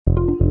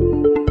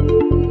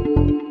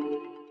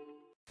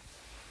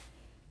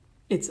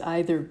It's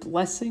either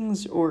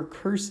blessings or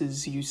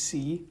curses you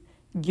see.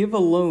 Give a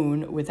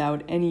loan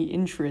without any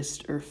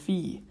interest or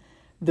fee.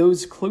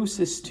 Those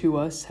closest to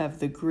us have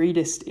the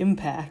greatest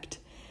impact.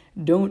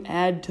 Don't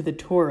add to the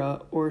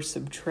Torah or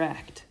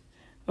subtract.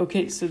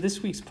 Okay, so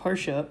this week's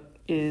Parsha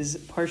is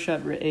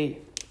Parshat Re'eh.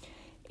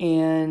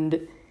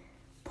 And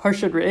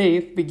Parshat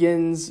Re'eh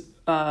begins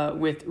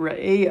with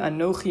Re'eh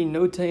Anochi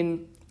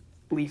Noten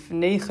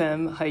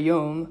Lifnechem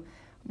Hayom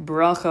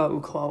Bracha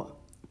Uklala.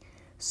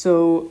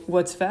 So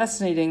what's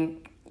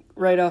fascinating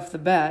right off the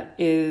bat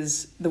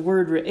is the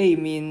word Re'eh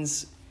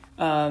means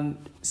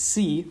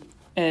see,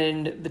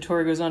 and the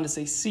Torah goes on to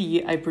say,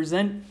 see, I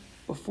present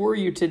before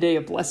you today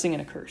a blessing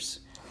and a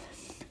curse.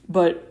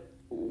 But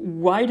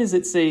why does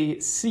it say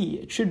see?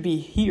 It should be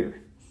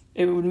hear.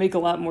 It would make a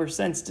lot more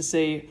sense to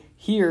say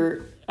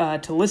hear,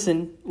 to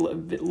listen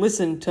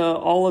to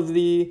all of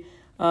the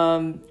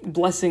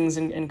blessings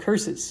and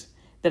curses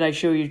that I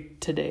show you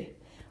today.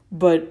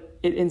 But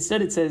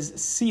instead it says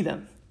see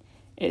them.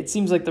 It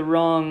seems like the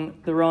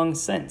wrong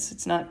sense.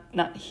 It's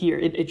not here.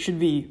 It should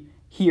be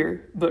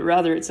here, but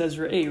rather it says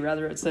re'eh,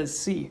 rather it says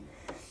see.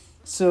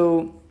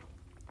 So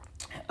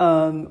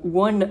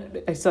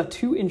I saw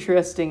two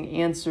interesting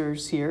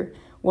answers here.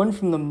 One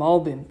from the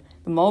Malbim.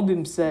 The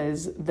Malbim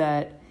says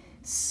that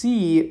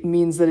see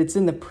means that it's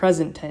in the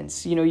present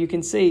tense. You know, you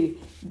can say,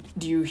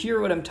 do you hear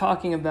what I'm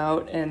talking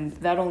about? And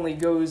that only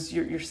goes,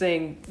 you're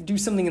saying, do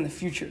something in the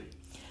future.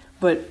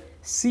 But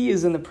see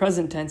is in the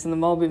present tense, and the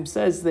Malbim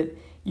says that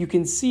you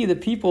can see the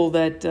people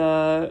that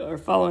are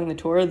following the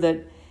Torah,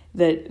 that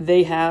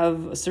they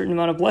have a certain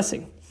amount of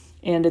blessing.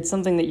 And it's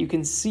something that you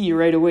can see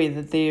right away,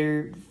 that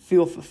they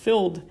feel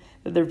fulfilled,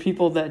 that they're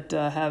people that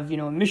have,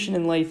 a mission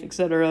in life,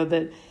 etc.,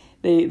 that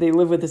they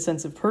live with a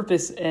sense of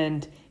purpose,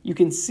 and you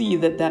can see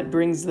that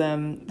brings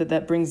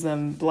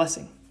them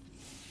blessing.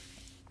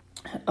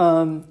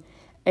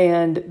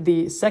 And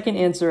the second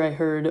answer I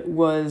heard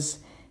was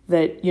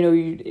that,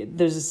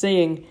 there's a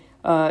saying,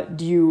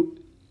 do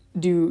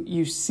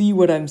you see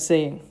what I'm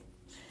saying?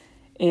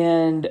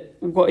 And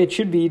it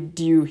should be,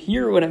 do you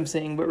hear what I'm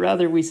saying? But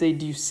rather we say,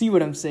 do you see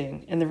what I'm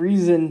saying? And the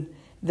reason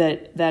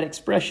that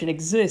expression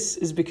exists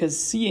is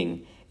because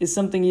seeing is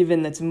something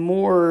even that's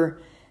more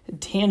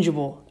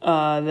tangible,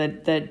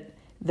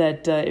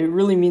 that it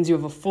really means you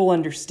have a full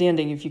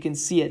understanding if you can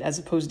see it as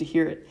opposed to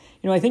hear it.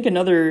 I think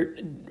another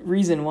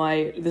reason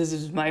why, this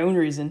is my own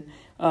reason,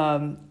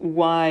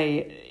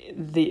 why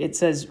the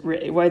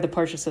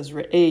parsha says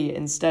re'eh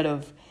instead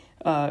of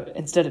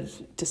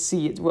to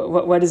see.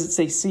 Why does it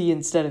say see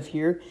instead of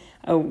hear?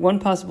 One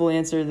possible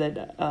answer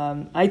that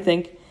I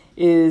think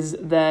is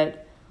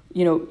that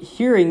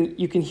hearing,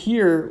 you can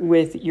hear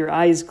with your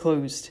eyes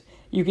closed.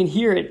 You can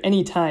hear at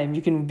any time.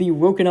 You can be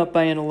woken up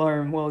by an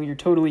alarm while you're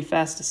totally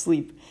fast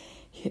asleep.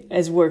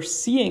 As where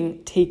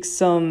seeing takes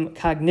some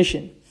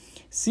cognition.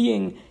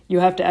 Seeing,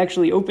 you have to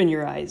actually open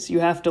your eyes. You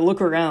have to look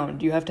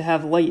around. You have to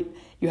have light.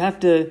 You have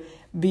to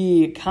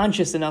be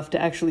conscious enough to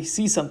actually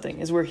see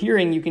something. As where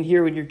hearing, you can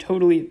hear when you're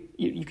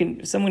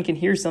someone can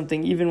hear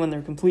something even when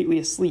they're completely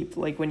asleep,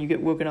 like when you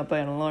get woken up by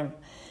an alarm.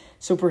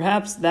 So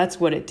perhaps that's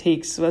what it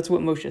takes. So that's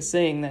what Moshe is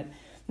saying, that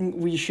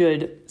we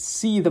should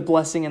see the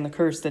blessing and the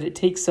curse, that it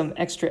takes some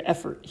extra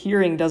effort.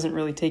 Hearing doesn't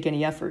really take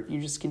any effort.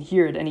 You just can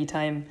hear it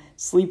anytime,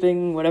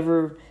 sleeping,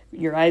 whatever,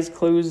 your eyes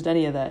closed,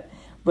 any of that.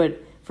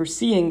 But for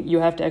seeing, you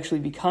have to actually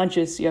be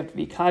conscious, you have to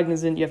be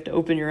cognizant, you have to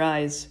open your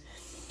eyes.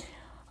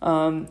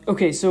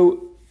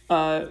 So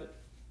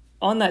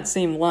on that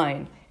same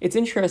line, it's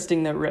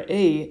interesting that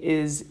Re'eh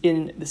is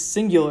in the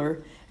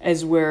singular,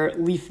 as where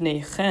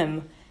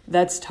Lifnechem,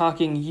 that's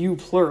talking you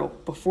plural,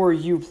 before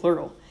you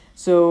plural.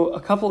 So a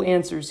couple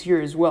answers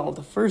here as well.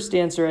 The first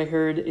answer I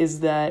heard is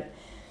that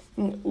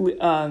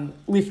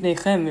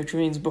Lifnechem, which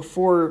means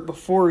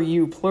before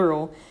you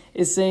plural,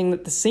 is saying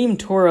that the same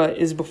Torah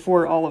is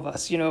before all of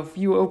us. If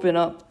you open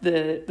up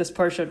this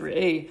Parshat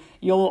Re'eh,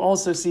 you'll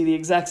also see the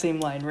exact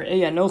same line.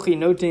 Re'eh Anochi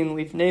Noten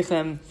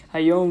Lifnechem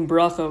Hayom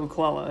Bracha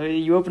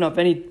Uklala. You open up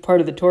any part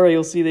of the Torah,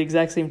 you'll see the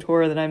exact same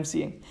Torah that I'm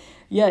seeing.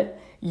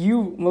 Yet,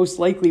 you most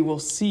likely will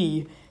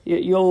see,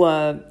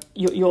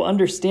 you'll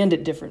understand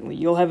it differently.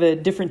 You'll have a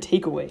different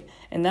takeaway.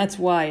 And that's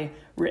why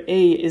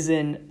Re'eh is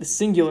in the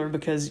singular,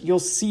 because you'll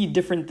see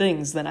different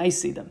things than I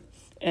see them.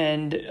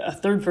 And a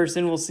third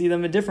person will see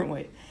them a different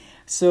way.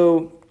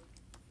 So,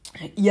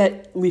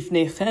 yet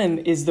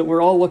Lifnechem is that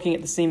we're all looking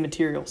at the same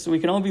material. So we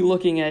can all be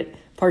looking at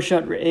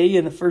Parshat Re'eh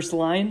in the first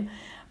line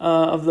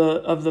of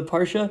the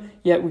Parsha,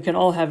 yet we can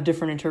all have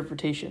different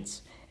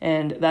interpretations.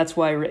 And that's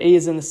why Re'eh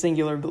is in the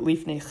singular, but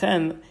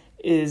Lifnechem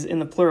is in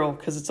the plural,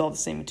 because it's all the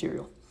same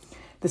material.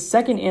 The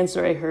second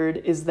answer I heard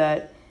is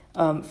that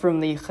from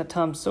the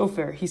Chatam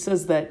Sofer, he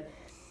says that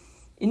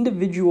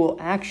individual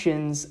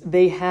actions,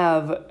 they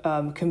have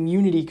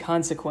community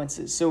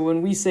consequences. So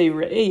when we say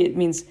Re'eh, it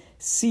means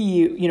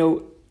see,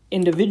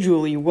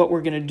 individually what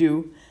we're going to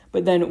do.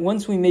 But then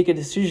once we make a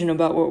decision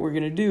about what we're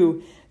going to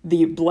do,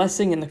 the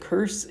blessing and the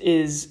curse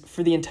is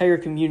for the entire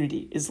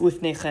community, is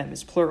Lifnechem,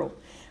 is plural.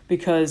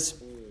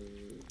 Because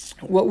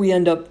what we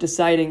end up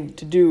deciding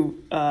to do,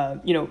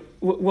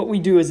 what we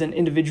do is an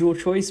individual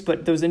choice,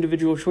 but those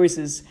individual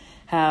choices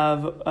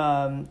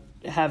have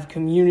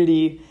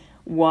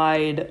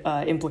community-wide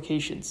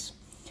implications.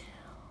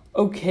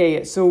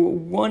 Okay, so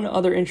one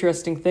other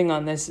interesting thing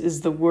on this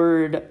is the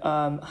word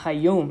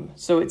hayom.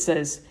 So it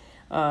says,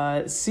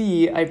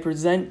 see, I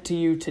present to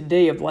you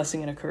today a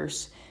blessing and a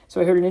curse. So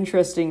I heard an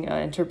interesting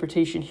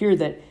interpretation here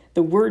that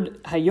the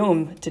word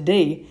hayom,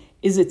 today,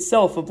 is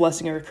itself a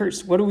blessing or a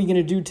curse. What are we going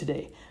to do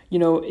today?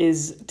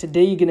 Is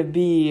today going to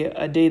be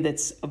a day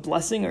that's a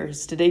blessing, or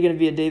is today going to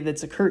be a day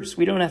that's a curse?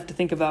 We don't have to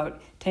think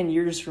about 10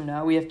 years from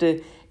now. We have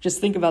to just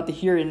think about the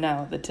here and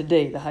now, the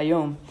today, the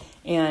hayom.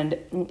 And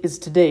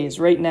is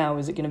right now,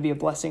 is it going to be a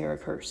blessing or a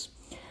curse?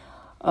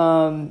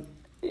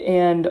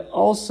 And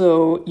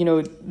also,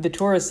 the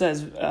Torah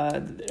says,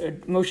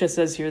 Moshe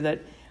says here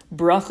that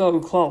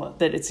bracha uklala,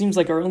 that it seems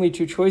like our only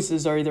two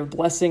choices are either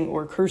blessing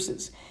or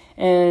curses.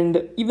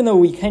 And even though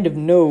we kind of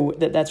know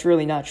that that's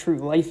really not true,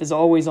 life is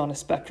always on a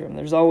spectrum.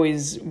 There's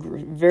always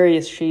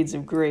various shades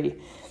of gray.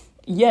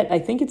 Yet, I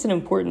think it's an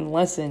important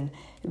lesson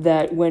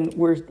that when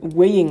we're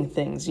weighing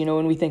things,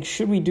 when we think,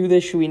 should we do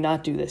this, should we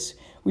not do this,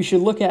 we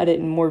should look at it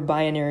in more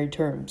binary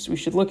terms. We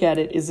should look at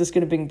it, is this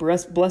going to bring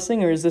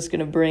blessing or is this going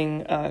to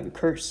bring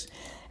curse?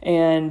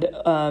 And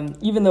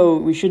even though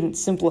we shouldn't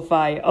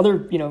simplify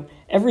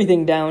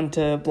everything down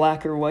to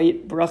black or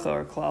white, bracha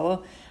or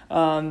klala,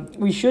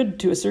 we should,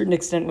 to a certain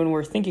extent, when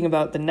we're thinking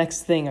about the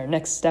next thing, our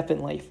next step in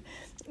life,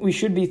 we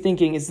should be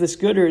thinking, is this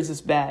good or is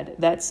this bad?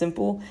 That's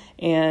simple.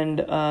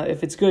 And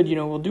if it's good,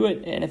 we'll do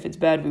it. And if it's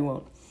bad, we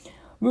won't.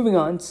 Moving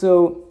on.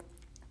 So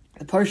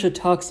the Parsha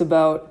talks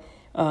about,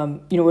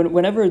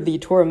 whenever the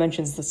Torah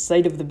mentions the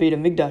site of the Beit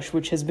HaMikdash,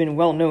 which has been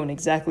well known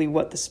exactly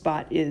what the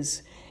spot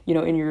is, in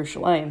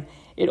Yerushalayim,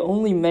 it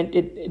only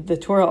meant the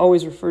Torah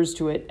always refers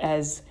to it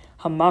as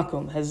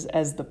hamakom,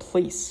 as the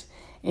place.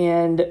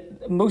 And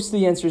most of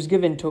the answers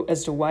given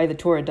as to why the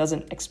Torah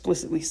doesn't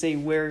explicitly say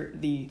where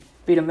the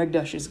Beit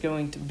HaMikdash is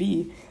going to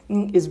be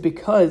is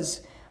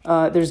because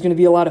there's going to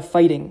be a lot of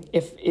fighting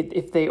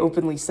if they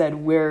openly said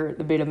where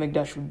the Beit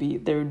HaMikdash would be.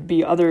 There would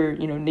be other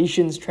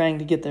nations trying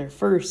to get there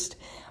first.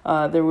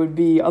 There would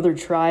be other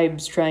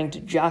tribes trying to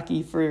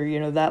jockey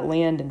for that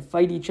land and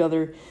fight each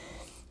other.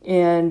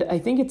 And I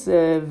think it's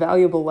a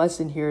valuable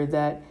lesson here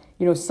that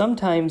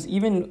sometimes,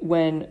 even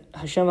when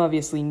Hashem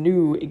obviously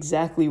knew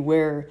exactly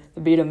where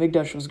the Beit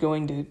HaMikdash was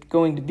going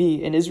to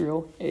be in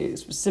Israel,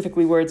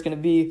 specifically where it's going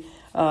to be,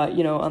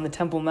 on the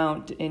Temple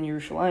Mount in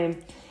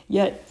Yerushalayim,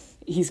 yet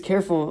he's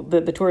careful,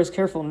 the Torah is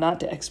careful not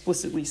to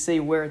explicitly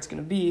say where it's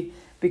going to be,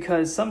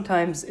 because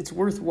sometimes it's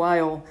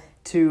worthwhile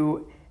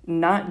to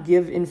not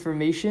give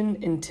information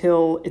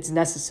until it's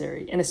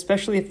necessary, and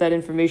especially if that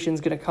information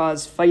is going to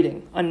cause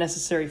fighting,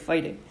 unnecessary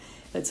fighting.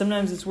 That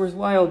sometimes it's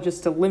worthwhile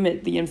just to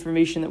limit the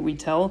information that we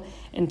tell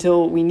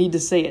until we need to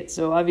say it.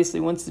 So obviously,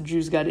 once the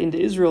Jews got into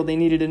Israel, they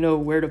needed to know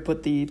where to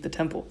put the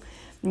temple,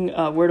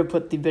 where to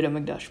put the Beit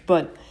HaMikdash.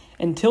 But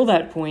until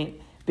that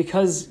point,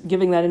 because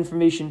giving that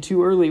information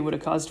too early would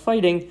have caused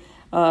fighting,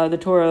 the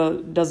Torah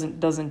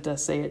doesn't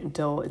say it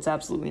until it's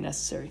absolutely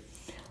necessary.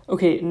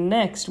 Okay,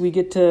 next we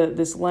get to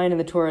this line in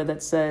the Torah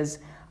that says,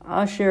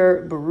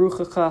 Asher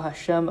Baruchacha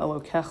Hashem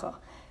Elokecha,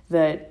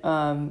 that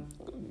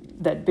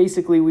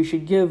basically we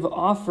should give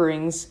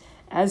offerings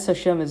as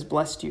Hashem has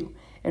blessed you.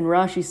 And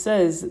Rashi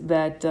says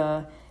that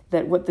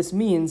what this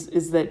means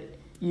is that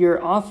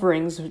your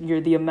offerings,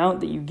 the amount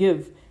that you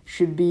give,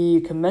 should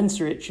be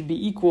commensurate, should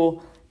be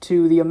equal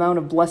to the amount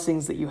of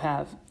blessings that you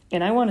have.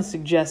 And I want to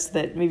suggest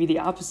that maybe the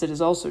opposite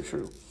is also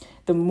true.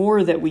 The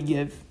more that we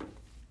give,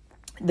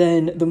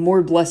 then the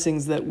more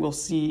blessings that we'll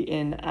see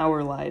in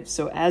our lives.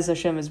 So as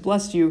Hashem has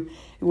blessed you,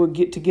 we'll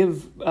get to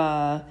give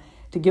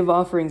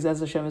offerings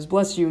as Hashem has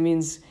blessed you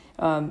means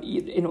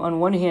on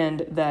one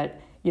hand that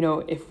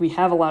if we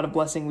have a lot of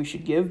blessing we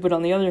should give, but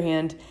on the other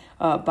hand,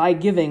 by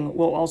giving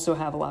we'll also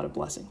have a lot of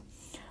blessing.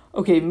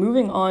 Okay,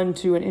 moving on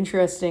to an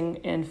interesting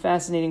and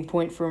fascinating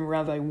point from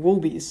Rabbi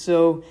Wolbe.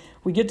 So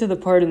we get to the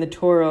part in the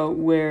Torah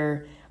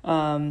where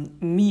where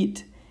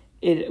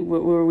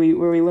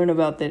we learn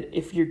about that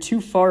if you're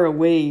too far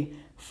away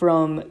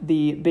from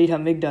the Beit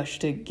HaMikdash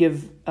to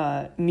give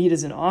meat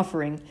as an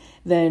offering,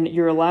 then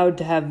you're allowed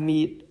to have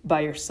meat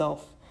by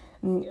yourself,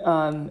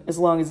 as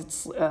long as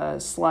it's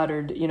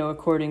slaughtered,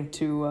 according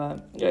to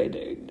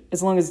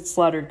as long as it's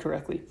slaughtered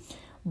correctly.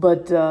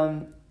 But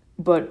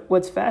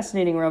what's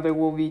fascinating, Rabbi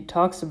Wolbe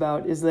talks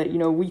about, is that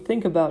we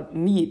think about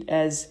meat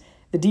as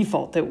the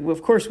default, that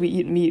of course we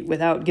eat meat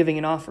without giving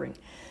an offering.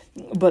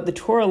 But the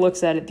Torah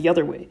looks at it the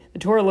other way. The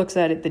Torah looks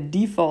at it, the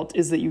default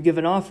is that you give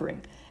an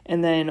offering,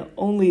 and then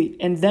only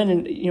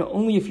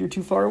if you're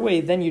too far away,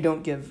 then you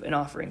don't give an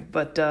offering.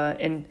 But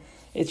and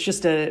it's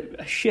just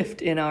a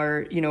shift in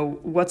our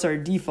what's our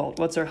default,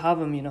 what's our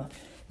havamina,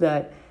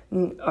 that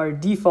our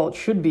default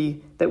should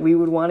be that we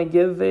would want to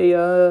give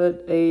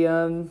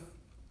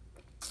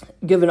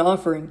give an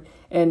offering,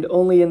 and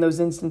only in those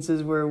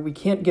instances where we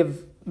can't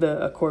give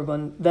a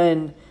korban,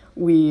 then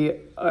we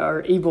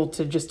are able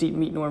to just eat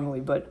meat normally.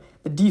 But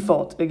the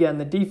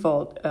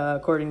default,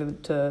 according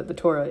to the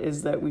Torah,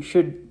 is that we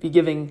should be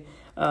giving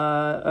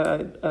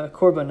a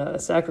korban, a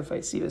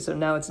sacrifice. So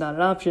now it's not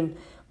an option,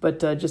 but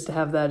just to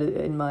have that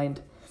in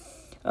mind.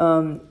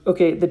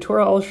 The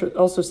Torah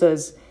also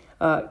says,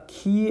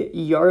 Ki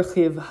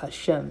yarchiv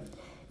Hashem,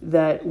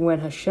 that when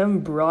Hashem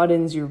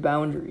broadens your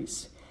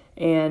boundaries.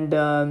 And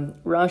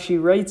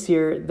Rashi writes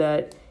here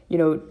that,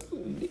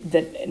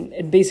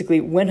 and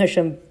basically when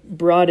Hashem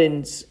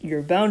broadens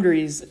your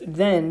boundaries,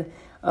 then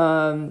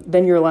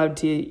you're allowed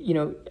to,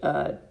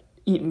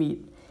 eat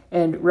meat.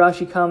 And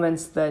Rashi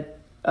comments that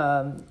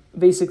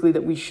basically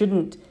that we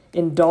shouldn't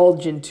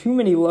indulge in too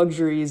many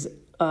luxuries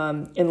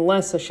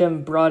unless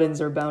Hashem broadens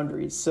our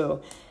boundaries.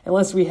 So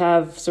unless we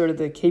have sort of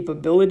the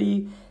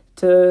capability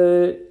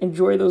to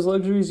enjoy those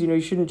luxuries, you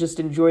shouldn't just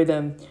enjoy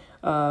them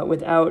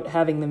without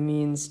having the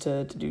means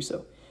to do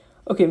so.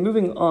 Okay,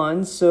 moving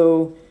on.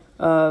 So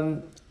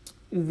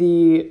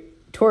the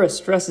Torah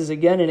stresses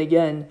again and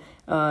again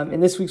in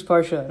this week's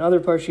parsha and other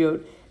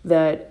parshiot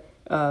that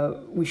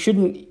we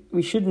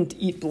shouldn't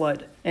eat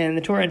blood. And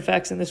the Torah, in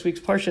fact, in this week's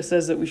parsha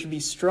says that we should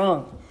be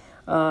strong,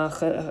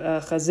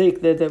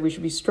 chazek, that we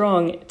should be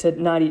strong to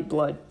not eat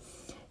blood.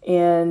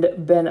 And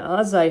Ben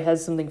Azai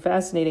has something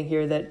fascinating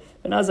here, that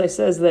Ben Azai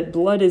says that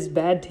blood is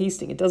bad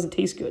tasting; it doesn't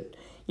taste good,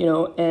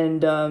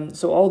 And and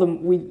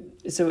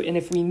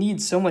if we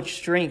need so much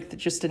strength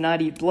just to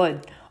not eat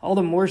blood, all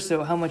the more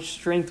so, how much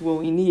strength will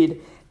we need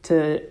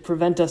to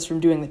prevent us from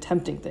doing the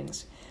tempting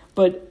things?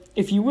 But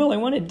if you will, I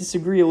want to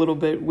disagree a little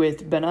bit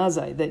with Ben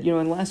Azai, that,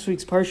 in last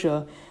week's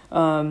Parsha,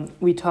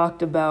 we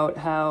talked about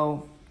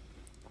how,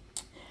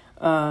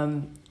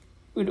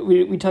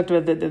 we talked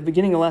about the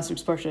beginning of last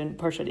week's Parsha, in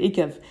Parshat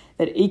Ekev,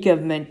 that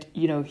Ekev meant,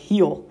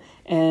 heel.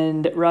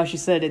 And Rashi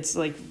said it's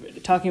like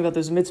talking about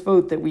those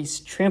mitzvot that we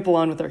trample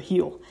on with our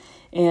heel.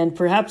 And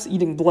perhaps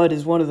eating blood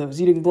is one of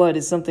those. Eating blood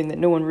is something that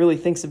no one really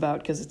thinks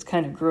about because it's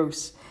kind of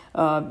gross,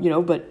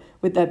 but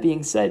with that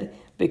being said,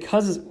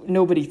 because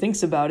nobody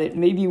thinks about it,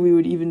 maybe we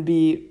would even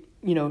be,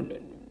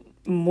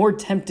 more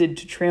tempted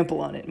to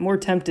trample on it, more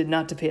tempted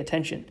not to pay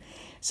attention.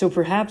 So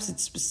perhaps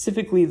it's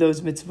specifically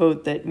those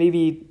mitzvot that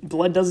maybe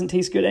blood doesn't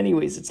taste good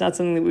anyways. It's not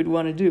something that we'd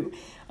want to do.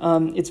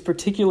 It's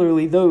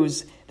particularly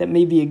those that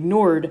may be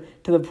ignored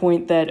to the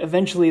point that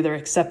eventually they're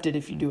accepted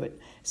if you do it.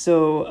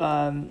 So,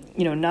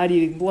 not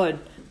eating blood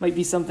might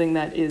be something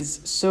that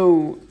is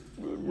so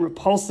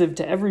repulsive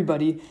to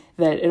everybody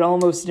that it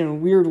almost, in a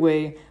weird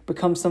way,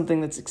 becomes something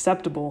that's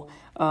acceptable.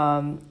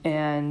 So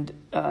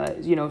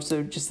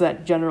just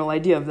that general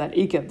idea of that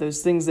Ekev,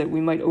 those things that we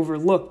might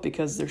overlook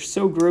because they're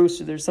so gross,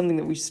 or there's something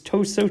that we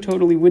so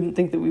totally wouldn't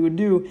think that we would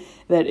do,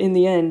 that in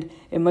the end,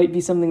 it might be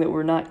something that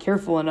we're not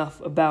careful enough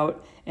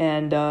about,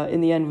 and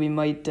in the end, we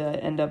might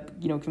end up,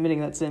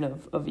 committing that sin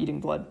of eating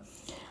blood.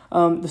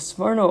 The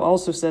Sforno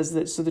also says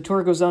that, so the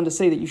Torah goes on to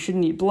say that you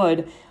shouldn't eat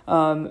blood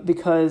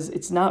because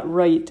it's not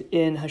right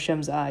in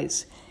Hashem's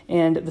eyes.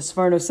 And the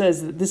Sforno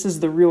says that this is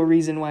the real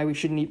reason why we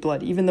shouldn't eat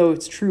blood. Even though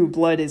it's true,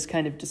 blood is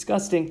kind of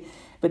disgusting,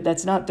 but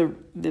that's not the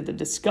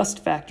disgust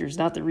factor is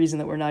not the reason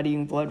that we're not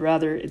eating blood.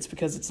 Rather, it's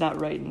because it's not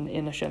right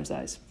in Hashem's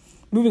eyes.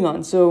 Moving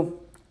on,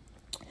 so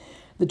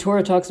the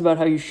Torah talks about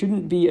how you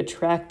shouldn't be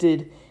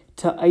attracted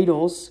to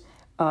idols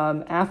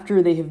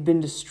after they have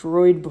been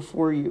destroyed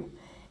before you.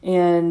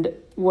 And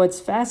what's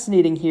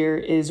fascinating here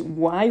is,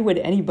 why would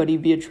anybody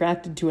be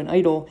attracted to an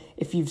idol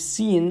if you've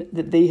seen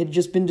that they had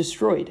just been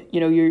destroyed?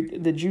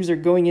 The Jews are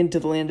going into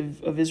the land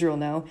of Israel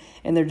now,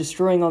 and they're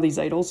destroying all these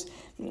idols.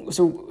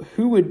 So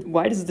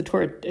why does the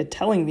Torah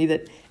telling me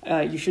that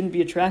you shouldn't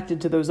be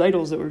attracted to those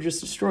idols that were just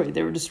destroyed?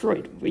 They were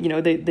destroyed.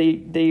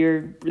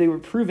 They were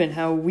proven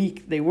how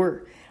weak they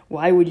were.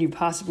 Why would you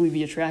possibly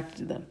be attracted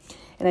to them?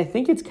 And I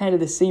think it's kind of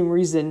the same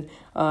reason,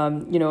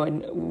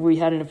 and we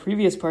had in a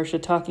previous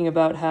parsha talking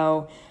about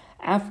how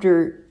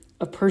after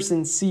a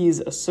person sees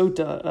a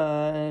sota,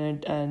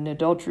 an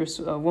adulterous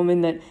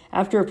woman, that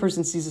after a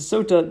person sees a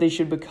sota, they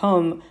should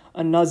become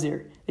a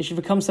nazir. They should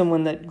become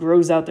someone that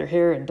grows out their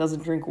hair and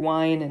doesn't drink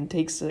wine and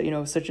takes,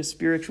 such a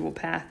spiritual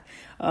path.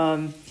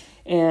 But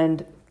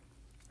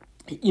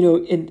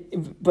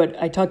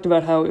I talked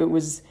about how it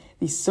was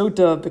the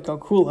sota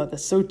b'kalkula, the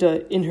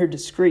sota in her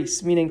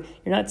disgrace, meaning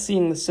you're not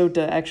seeing the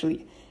sota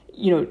actually,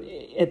 you're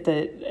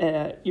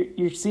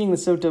seeing the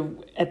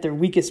sota at their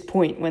weakest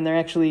point when they're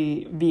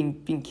actually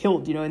being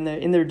killed, in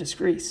their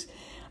disgrace.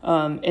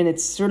 And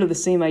it's sort of the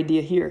same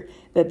idea here,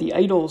 that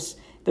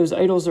those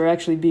idols are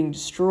actually being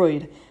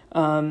destroyed.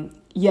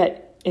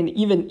 Yet, and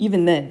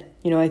even then,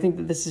 I think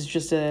that this is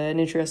just an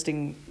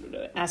interesting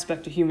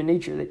aspect of human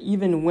nature, that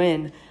even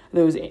when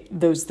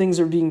those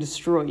things are being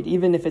destroyed,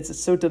 even if it's a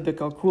sota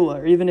b'kalkula,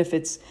 or even if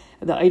it's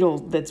the idol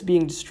that's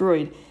being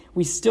destroyed,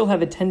 we still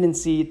have a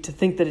tendency to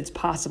think that it's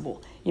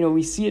possible.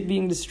 We see it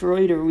being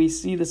destroyed, or we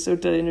see the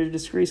sota in her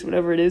disgrace,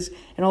 whatever it is,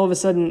 and all of a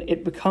sudden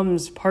it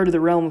becomes part of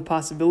the realm of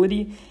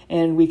possibility,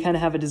 and we kind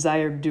of have a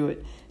desire to do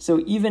it.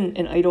 So even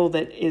an idol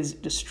that is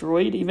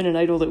destroyed, even an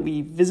idol that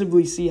we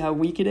visibly see how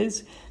weak it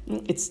is,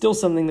 it's still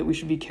something that we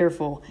should be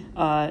careful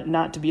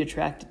not to be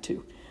attracted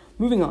to.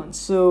 Moving on,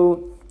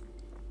 so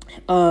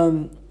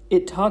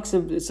it talks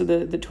of, so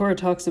the Torah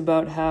talks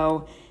about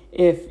how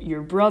if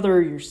your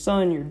brother, your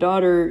son, your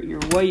daughter,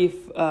 your wife,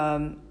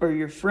 or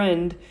your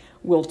friend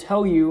will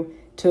tell you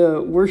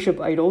to worship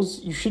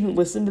idols, you shouldn't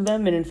listen to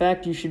them, and in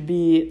fact, you should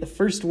be the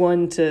first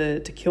one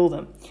to kill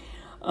them.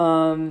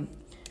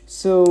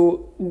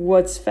 So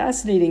what's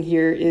fascinating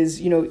here is,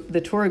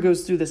 the Torah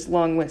goes through this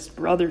long list: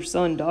 brother,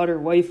 son, daughter,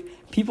 wife,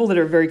 people that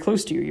are very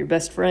close to you, your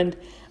best friend.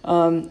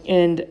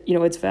 And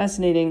what's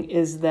fascinating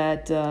is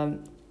that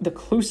the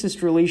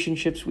closest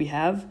relationships we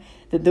have,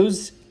 that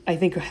those, I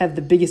think, have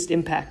the biggest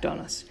impact on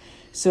us.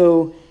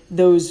 So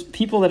those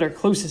people that are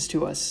closest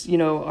to us,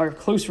 our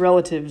close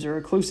relatives or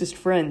our closest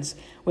friends,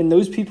 when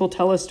those people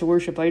tell us to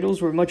worship idols,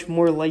 we're much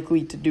more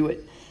likely to do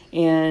it.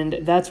 And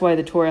that's why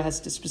the Torah has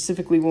to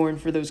specifically warn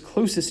for those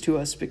closest to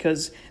us,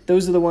 because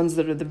those are the ones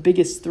that are the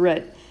biggest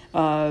threat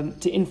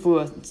to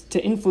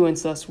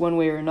influence us one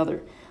way or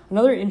another.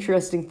 Another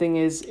interesting thing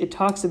is it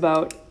talks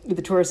about,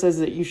 the Torah says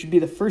that you should be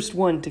the first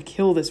one to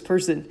kill this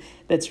person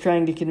that's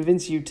trying to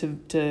convince you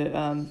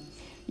to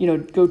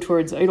go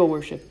towards idol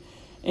worship.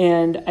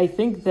 And I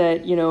think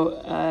that,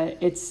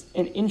 it's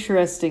an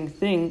interesting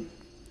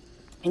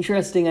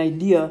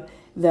idea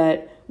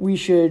that we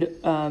should,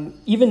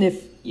 even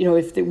if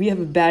we have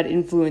a bad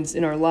influence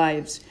in our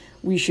lives,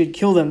 we should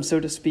kill them,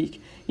 so to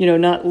speak.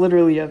 Not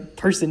literally a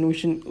person, we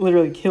shouldn't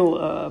literally kill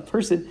a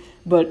person,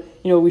 but,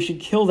 we should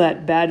kill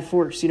that bad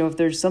force. If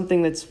there's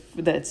something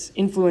that's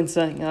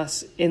influencing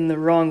us in the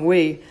wrong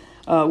way,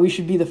 we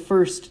should be the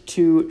first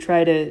to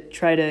try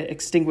to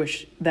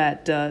extinguish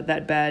that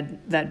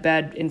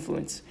bad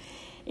influence.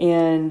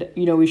 And,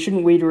 we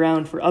shouldn't wait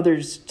around for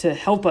others to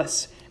help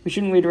us. We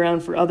shouldn't wait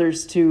around for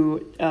others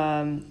to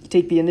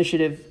take the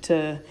initiative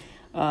to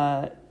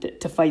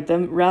fight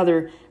them.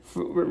 Rather,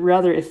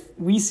 if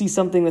we see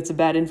something that's a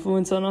bad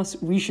influence on us,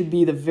 we should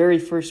be the very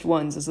first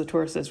ones, as the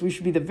Torah says. We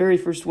should be the very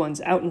first ones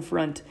out in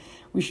front.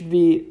 We should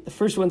be the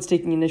first ones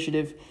taking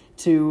initiative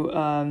to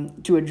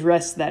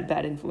address that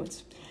bad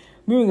influence.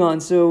 Moving on,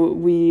 so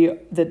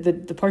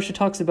the Parsha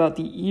talks about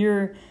the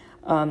Ir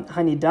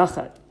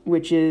Hanidachat,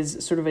 which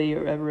is sort of a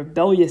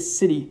rebellious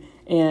city,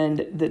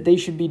 and that they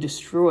should be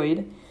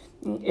destroyed.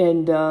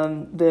 And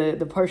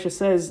the Parsha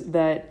says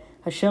that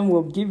Hashem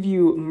will give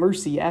you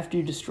mercy after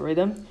you destroy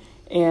them,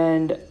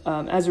 and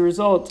as a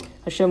result,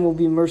 Hashem will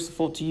be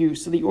merciful to you.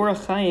 So the Or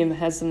HaChaim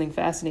has something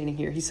fascinating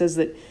here. He says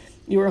that,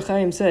 the Or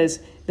HaChaim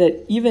says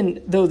that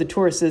even though the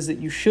Torah says that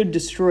you should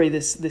destroy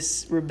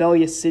this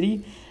rebellious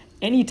city,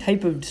 any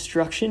type of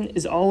destruction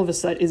is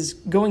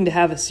going to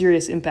have a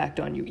serious impact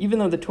on you. Even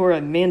though the Torah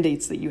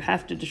mandates that you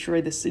have to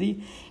destroy the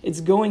city,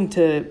 it's going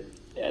to,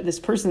 this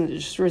person that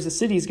destroys the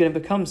city is going to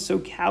become so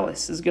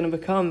callous, is going to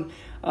become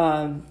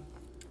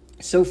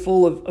so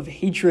full of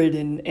hatred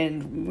and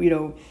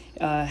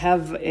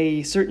have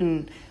a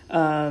certain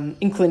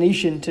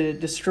inclination to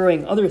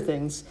destroying other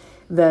things,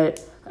 that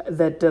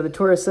the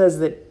Torah says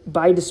that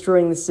by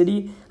destroying the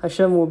city,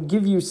 Hashem will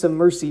give you some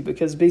mercy,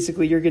 because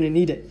basically you're going to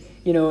need it.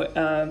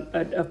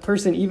 A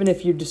person, even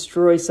if you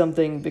destroy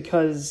something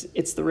because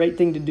it's the right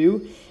thing to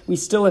do, we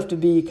still have to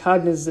be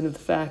cognizant of the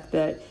fact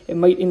that it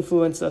might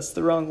influence us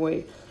the wrong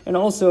way. And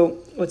also,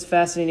 what's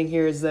fascinating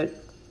here is that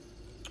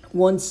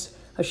once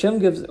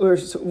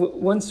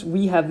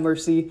we have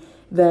mercy,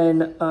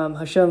 then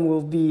Hashem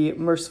will be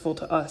merciful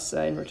to us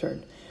in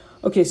return.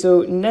 Okay,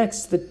 so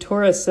next, the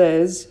Torah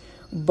says,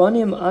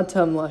 Banim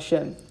atam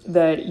l'Hashem,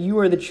 that you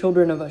are the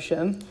children of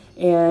Hashem.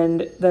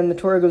 And then the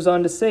Torah goes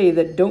on to say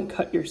that don't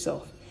cut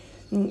yourself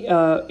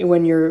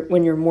when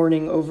you're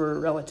mourning over a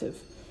relative.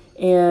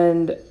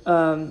 And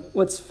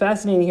what's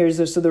fascinating here is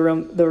the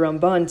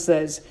Ramban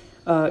says,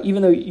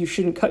 even though you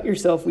shouldn't cut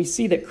yourself, we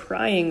see that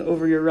crying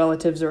over your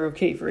relatives are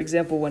okay. For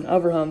example, when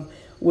Abraham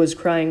was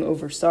crying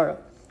over Sarah,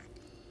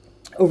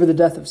 over the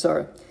death of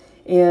Sarah.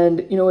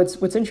 And,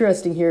 what's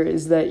interesting here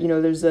is that,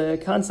 there's a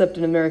concept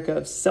in America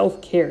of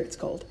self-care, it's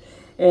called.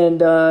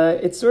 And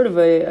it's sort of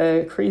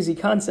a crazy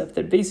concept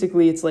that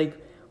basically it's like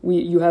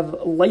you have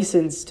a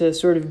license to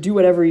sort of do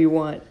whatever you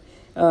want.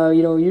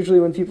 Usually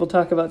when people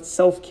talk about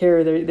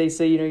self-care, they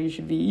say, you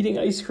should be eating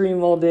ice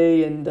cream all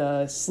day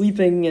and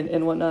sleeping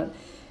and whatnot.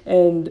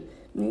 And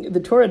the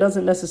Torah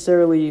doesn't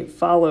necessarily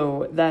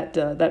follow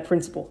that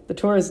principle. The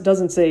Torah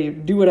doesn't say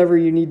do whatever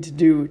you need to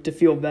do to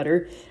feel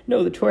better.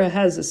 No, the Torah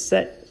has a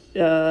set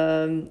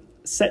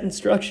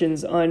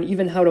instructions on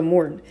even how to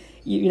mourn.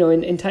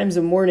 In times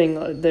of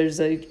mourning, there's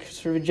a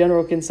sort of a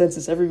general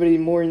consensus. Everybody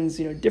mourns,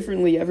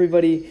 differently.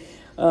 Everybody,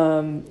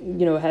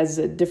 has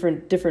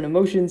different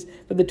emotions.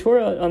 But the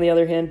Torah, on the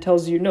other hand,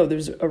 tells you, no,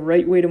 there's a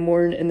right way to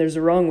mourn and there's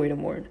a wrong way to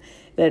mourn.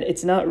 That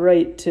it's not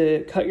right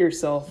to cut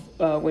yourself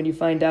when you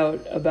find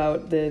out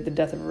about the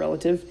death of a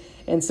relative.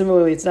 And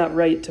similarly, it's not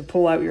right to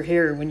pull out your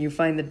hair when you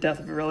find the death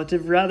of a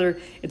relative. Rather,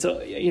 it's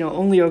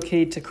only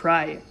okay to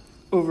cry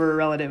over a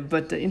relative.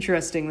 But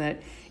interesting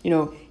that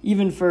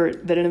even for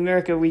that in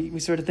America, we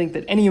sort of think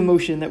that any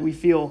emotion that we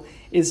feel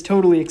is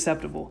totally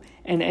acceptable.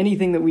 And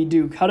anything that we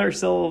do, cut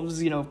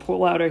ourselves,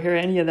 pull out our hair,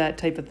 any of that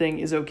type of thing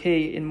is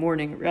okay in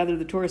mourning. Rather,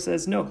 the Torah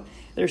says, no,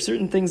 there are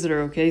certain things that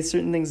are okay,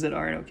 certain things that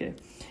aren't okay.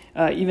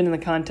 Even in the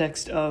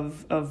context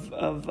of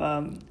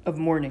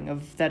mourning,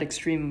 of that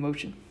extreme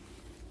emotion.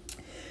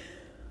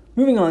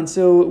 Moving on,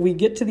 so we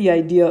get to the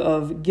idea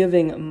of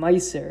giving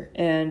meiser,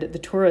 and the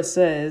Torah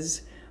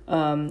says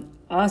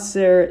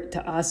aser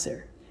to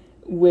aser,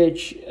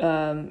 which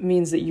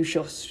means that you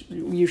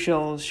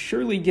shall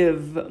surely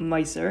give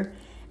meiser.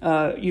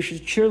 You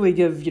should surely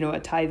give a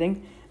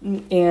tithing,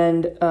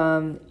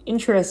 and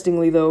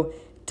interestingly though,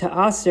 to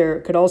aser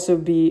could also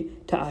be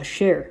to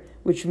asher,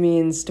 which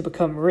means to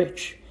become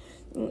rich,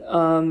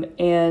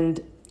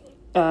 and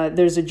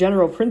there's a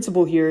general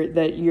principle here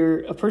that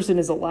a person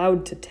is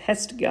allowed to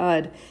test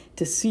God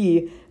to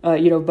see, will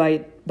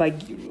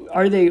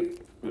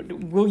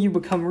you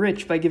become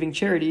rich by giving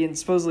charity? And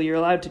supposedly you're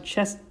allowed to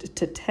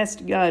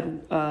test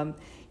God,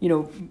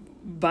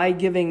 by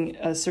giving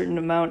a certain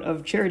amount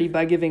of charity,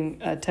 by giving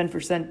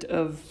 10%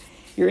 of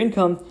your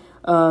income.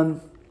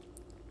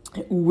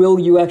 Will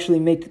you actually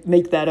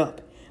make that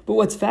up? But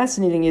what's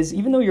fascinating is,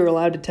 even though you're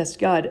allowed to test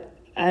God,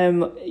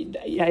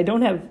 I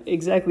don't have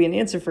exactly an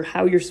answer for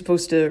how you're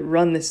supposed to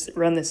run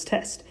this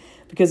test,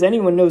 because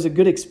anyone knows a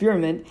good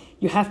experiment,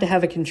 you have to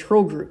have a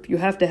control group. You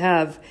have to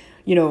have,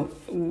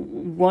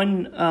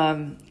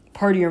 one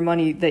part of your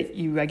money that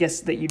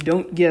you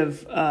don't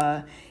give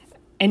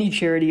any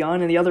charity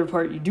on, and the other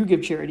part you do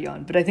give charity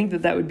on. But I think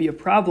that would be a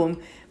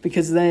problem,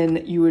 because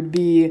then you would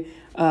be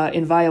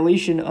in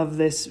violation of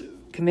this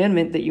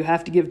commandment that you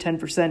have to give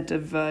 10%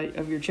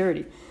 of your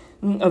charity,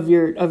 of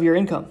your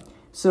income.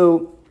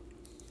 So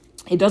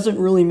it doesn't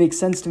really make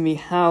sense to me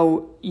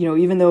how,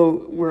 even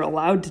though we're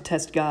allowed to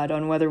test God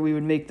on whether we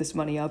would make this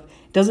money up,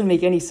 it doesn't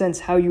make any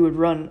sense how you would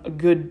run a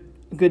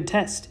good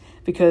test,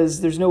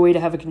 because there's no way to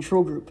have a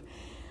control group.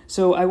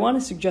 So I want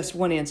to suggest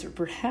one answer.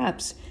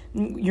 Perhaps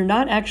you're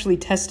not actually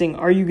testing,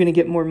 are you going to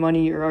get more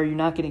money or are you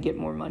not going to get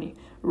more money?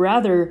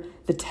 Rather,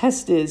 the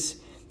test is,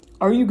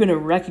 are you going to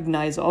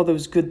recognize all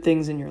those good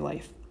things in your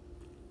life?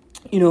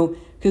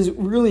 Because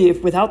really,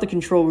 if without the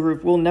control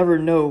group, we'll never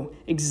know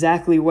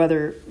exactly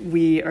whether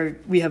we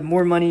have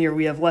more money or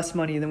we have less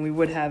money than we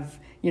would have,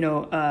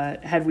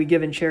 had we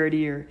given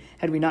charity or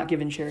had we not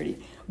given charity.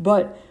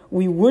 But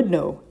we would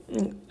know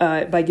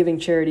by giving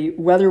charity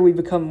whether we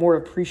become more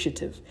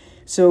appreciative.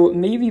 So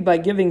maybe by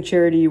giving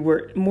charity,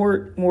 we're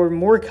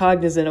more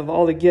cognizant of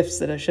all the gifts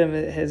that Hashem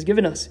has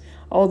given us,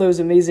 all those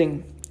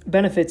amazing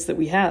benefits that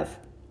we have,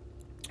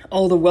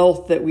 all the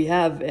wealth that we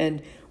have,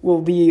 and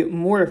we'll be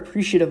more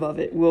appreciative of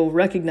it. We'll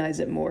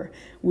recognize it more.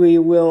 We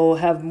will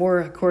have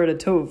more hakora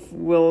tov.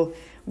 We'll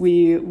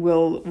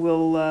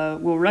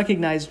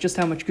recognize just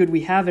how much good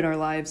we have in our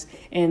lives,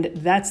 and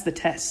that's the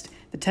test.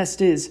 The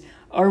test is,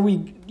 are we,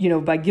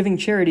 by giving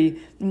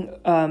charity,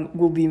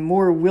 we'll be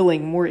more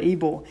willing, more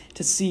able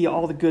to see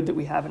all the good that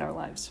we have in our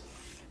lives.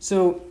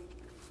 So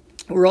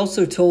we're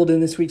also told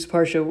in this week's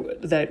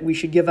Parsha that we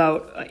should give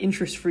out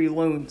interest-free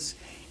loans.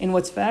 And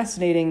what's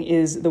fascinating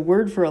is the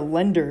word for a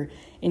lender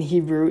in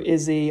Hebrew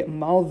is a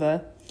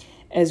malva,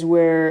 as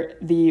where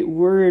the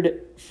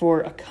word for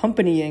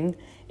accompanying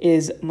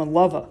is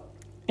malava.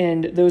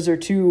 And those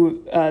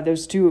two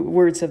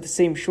words have the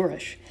same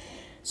shoresh.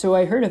 So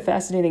I heard a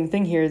fascinating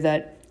thing here,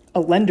 that a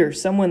lender,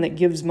 someone that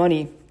gives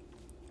money,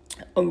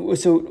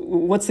 so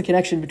what's the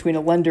connection between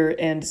a lender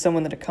and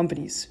someone that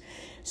accompanies?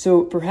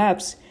 So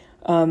perhaps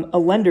a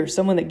lender,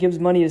 someone that gives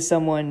money to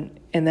someone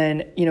and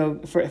then,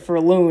 for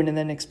a loan and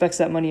then expects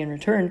that money in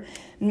return,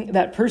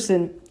 that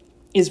person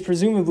is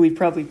presumably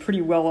probably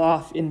pretty well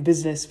off in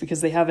business because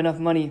they have enough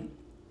money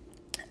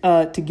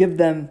to give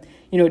them,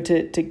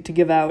 to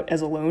give out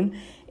as a loan.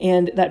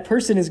 And that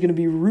person is going to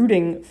be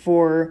rooting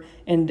for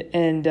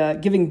and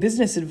giving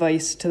business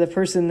advice to the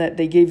person that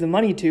they gave the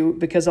money to,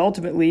 because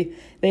ultimately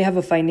they have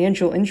a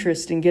financial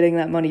interest in getting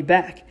that money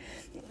back.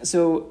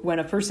 So when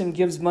a person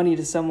gives money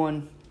to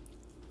someone,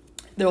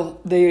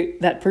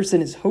 that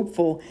person is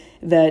hopeful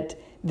that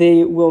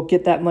they will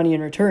get that money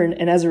in return.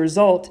 And as a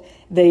result,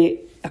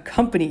 they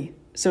accompany,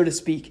 so to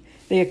speak,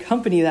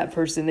 that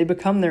person. They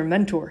become their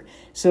mentor.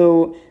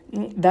 So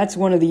that's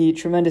one of the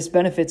tremendous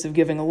benefits of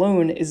giving a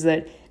loan, is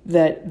that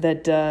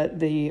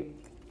the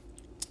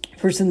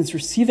person that's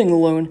receiving the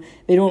loan,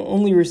 they don't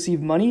only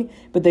receive money,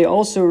 but they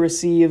also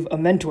receive a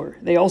mentor.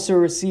 They also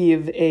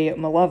receive a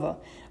malava,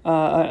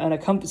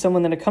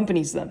 someone that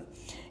accompanies them.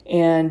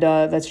 And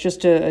that's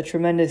just a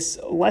tremendous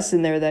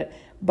lesson there, that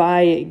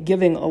by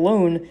giving a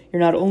loan, you're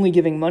not only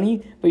giving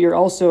money, but you're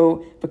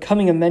also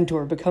becoming a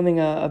mentor, becoming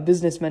a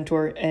business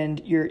mentor,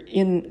 and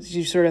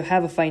you sort of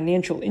have a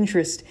financial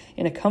interest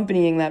in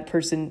accompanying that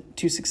person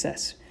to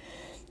success.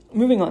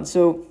 Moving on,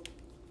 so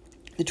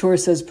the Torah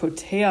says,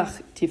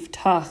 Poteach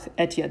tiftach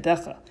et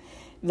yadecha,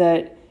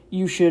 that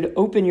you should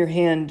open your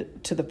hand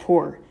to the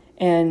poor.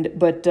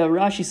 But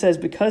Rashi says,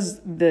 because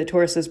the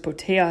Torah says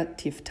Poteach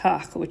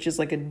tiftach, which is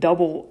like a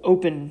double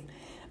open,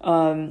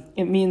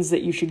 it means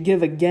that you should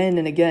give again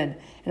and again.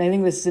 And I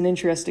think this is an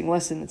interesting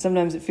lesson, that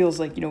sometimes it feels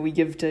like, we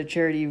give to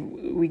charity,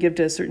 we give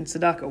to a certain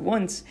tzedakah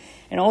once,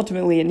 and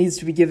ultimately it needs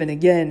to be given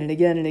again and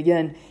again and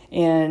again.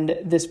 And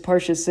this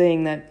parsha is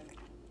saying that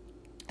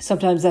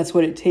sometimes that's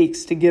what it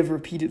takes to give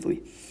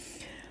repeatedly.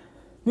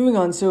 Moving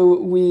on, so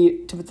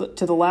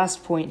to the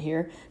last point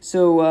here.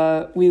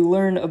 So we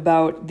learn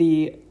about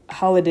the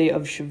holiday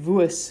of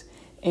Shavuos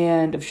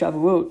and of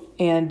Shavuot,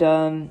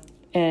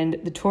 and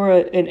the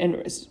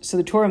Torah, so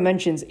the Torah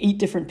mentions 8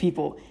 different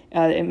people.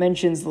 It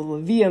mentions the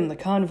Levium, the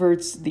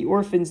converts, the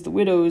orphans, the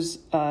widows,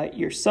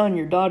 your son,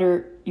 your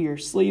daughter, your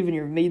slave, and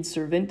your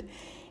maidservant.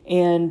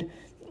 And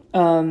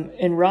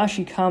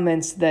Rashi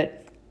comments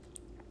that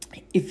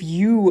if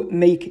you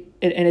make,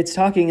 and it's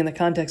talking in the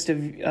context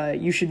of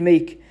you should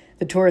make,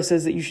 the Torah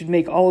says that you should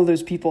make all of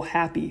those people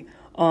happy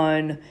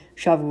on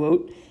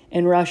Shavuot.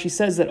 And Rashi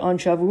says that on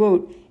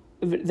Shavuot,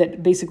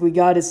 that basically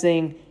God is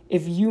saying,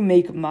 if you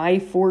make my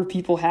 4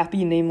 people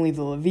happy, namely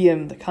the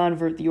Levium, the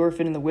convert, the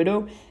orphan, and the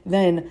widow,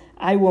 then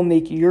I will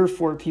make your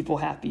 4 people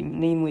happy,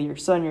 namely your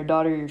son, your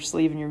daughter, your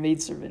slave, and your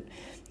maidservant.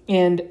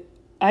 And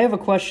I have a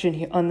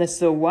question on this,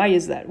 though. Why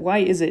is that? Why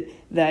is it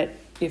that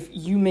if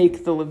you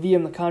make the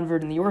Levium, the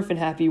convert, and the orphan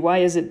happy, why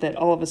is it that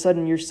all of a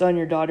sudden your son,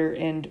 your daughter,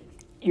 and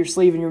your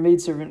slave and your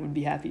maidservant would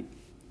be happy?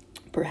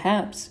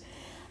 Perhaps,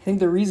 I think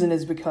the reason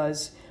is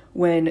because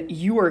when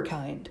you are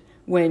kind,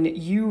 when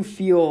you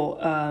feel,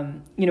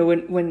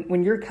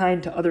 when you're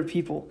kind to other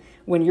people,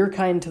 when you're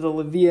kind to the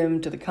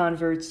Levium, to the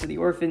converts, to the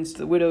orphans, to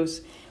the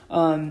widows,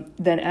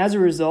 then as a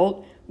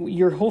result,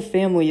 your whole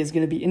family is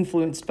going to be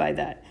influenced by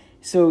that.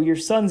 So your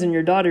sons and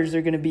your daughters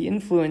are going to be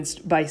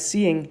influenced by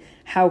seeing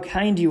how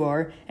kind you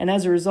are, and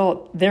as a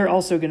result, they're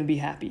also going to be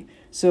happy.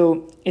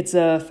 So it's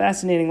a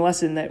fascinating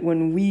lesson that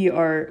when we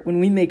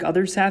make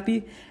others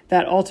happy,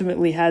 that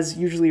ultimately has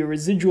usually a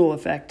residual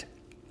effect,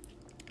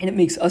 and it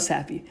makes us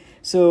happy.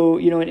 So,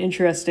 an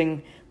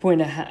interesting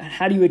point of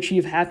how do you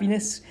achieve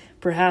happiness?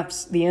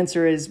 Perhaps the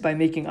answer is by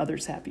making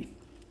others happy.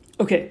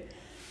 Okay,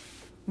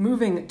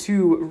 moving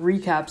to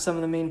recap some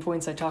of the main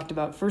points I talked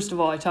about. First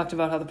of all, I talked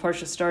about how the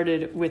parsha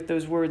started with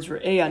those words,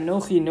 Re'eh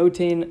anochi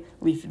noten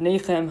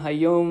lifnechem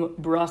hayom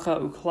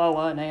bracha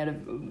uklala, and I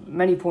had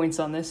many points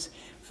on this.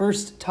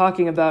 First,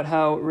 talking about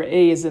how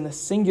Re'eh is in the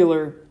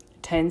singular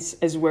tense,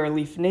 as where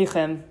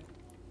lifnechem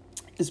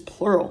is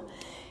plural.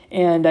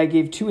 And I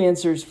gave 2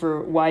 answers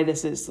for why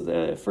this is. So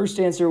the first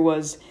answer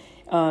was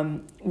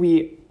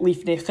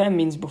lifnechem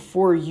means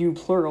before you,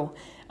 plural,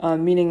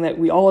 meaning that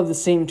we all have the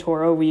same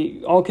Torah.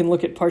 We all can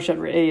look at Parshat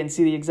Re'eh and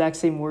see the exact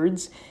same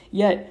words,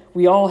 yet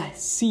we all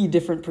see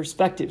different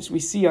perspectives. We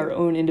see our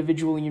own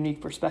individual,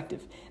 unique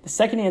perspective. The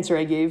second answer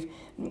I gave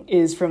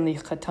is from the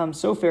Chatam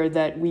Sofer,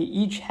 that we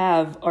each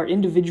have our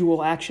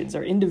individual actions,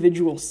 our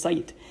individual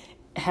sight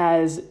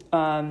has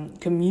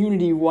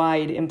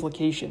community-wide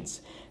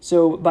implications.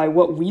 So by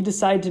what we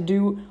decide to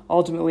do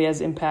ultimately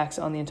has impacts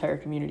on the entire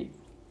community.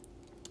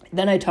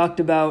 Then I talked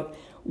about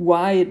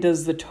why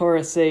does the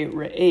Torah say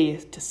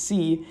re'eh, to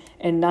see,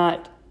 and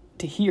not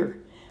to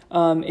hear.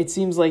 It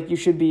seems like you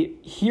should be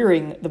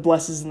hearing the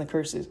blessings and the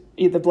curses,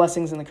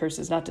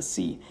 not to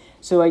see.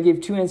 So I gave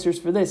 2 answers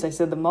for this. I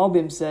said the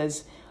Malbim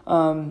says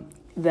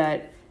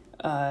that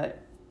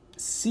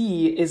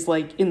see is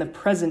like in the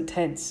present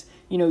tense.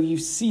 You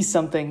see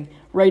something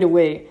right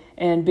away,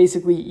 and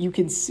basically you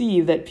can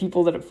see that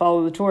people that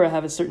follow the Torah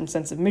have a certain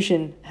sense of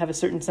mission, have a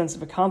certain sense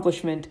of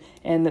accomplishment,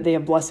 and that they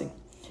have blessing.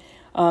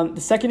 The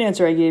second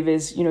answer I gave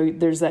is,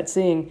 there's that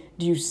saying,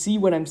 do you see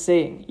what I'm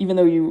saying? Even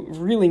though you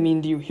really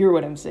mean, do you hear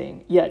what I'm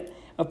saying? Yet,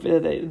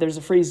 there's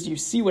a phrase, do you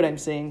see what I'm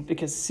saying?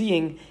 Because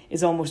seeing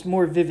is almost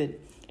more vivid.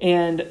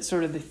 And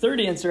sort of the third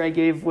answer I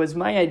gave was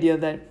my idea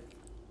that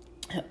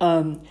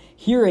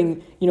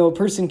hearing, a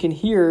person can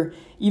hear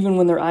even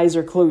when their eyes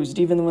are closed,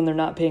 even when they're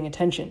not paying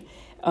attention.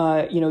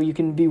 You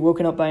can be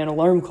woken up by an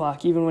alarm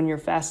clock, even when you're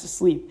fast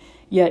asleep.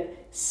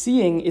 Yet,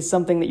 seeing is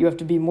something that you have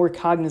to be more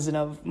cognizant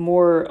of,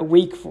 more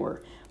awake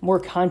for, more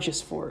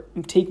conscious for,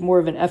 take more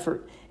of an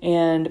effort.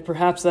 And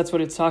perhaps that's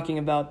what it's talking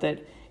about,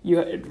 that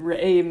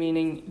re'eh,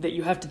 meaning that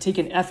you have to take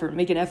an effort,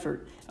 make an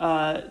effort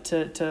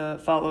to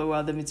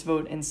follow the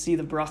mitzvot and see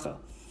the bracha.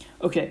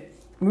 Okay,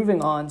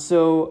 moving on.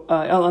 So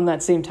on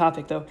that same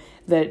topic, though,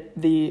 that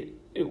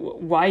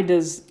why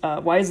is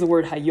the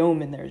word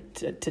hayom in there,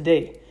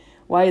 today?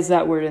 Why is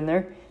that word in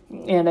there?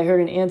 And I heard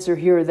an answer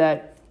here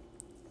that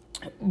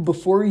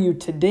before you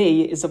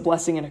today is a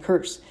blessing and a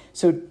curse.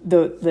 So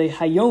the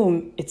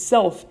hayom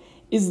itself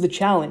is the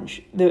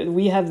challenge.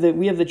 We have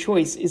the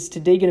choice. Is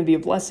today going to be a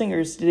blessing or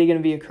is today going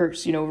to be a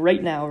curse?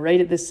 Right now, right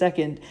at this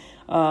second,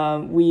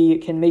 we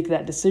can make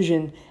that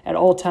decision at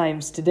all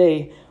times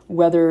today,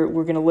 whether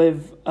we're going to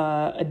live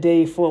a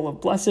day full of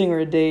blessing or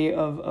a day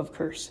of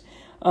curse.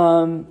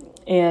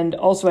 And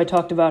also I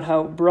talked about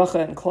how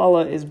bracha and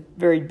klala is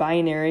very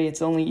binary.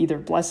 It's only either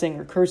blessing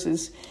or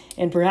curses.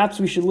 And perhaps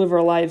we should live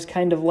our lives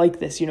kind of like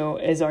this,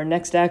 as our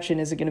next action,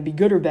 is it going to be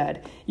good or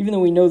bad? Even though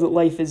we know that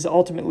life is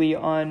ultimately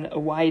on a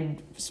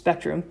wide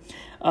spectrum,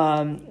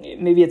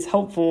 maybe it's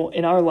helpful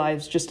in our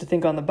lives just to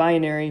think on the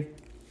binary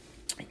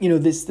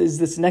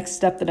this next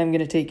step that I'm going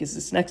to take, is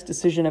this next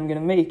decision I'm going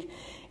to make,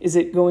 is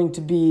it going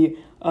to be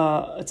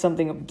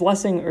something of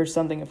blessing or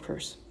something of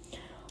curse?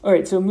 All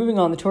right, so moving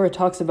on, the Torah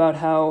talks about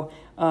how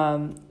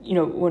when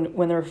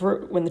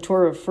the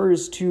Torah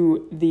refers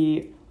to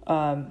the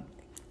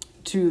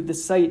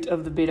site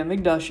of the Beit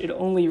HaMikdash, it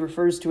only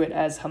refers to it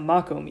as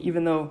Hamakom,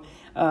 even though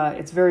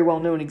it's very well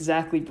known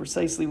exactly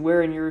precisely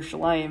where in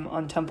Yerushalayim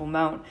on Temple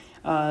Mount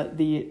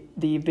the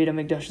Beit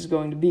HaMikdash is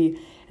going to be.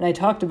 And I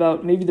talked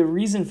about maybe the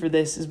reason for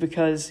this is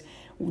because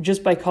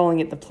just by calling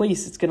it the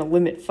place, it's going to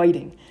limit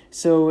fighting.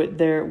 So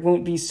there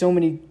won't be so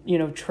many,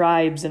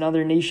 tribes and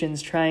other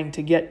nations trying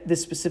to get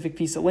this specific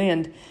piece of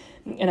land.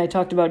 And I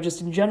talked about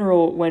just in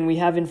general, when we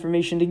have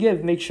information to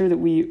give, make sure that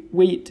we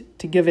wait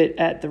to give it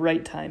at the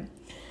right time.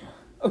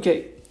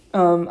 Okay,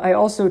 I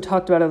also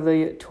talked about how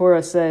the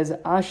Torah says,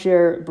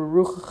 Asher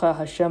Baruchcha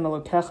Hashem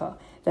Elokecha,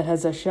 that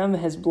as Hashem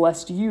has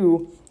blessed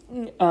you,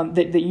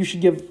 that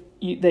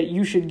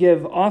you should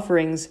give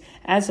offerings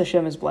as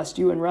Hashem has blessed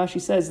you. And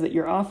Rashi says that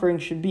your offering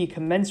should be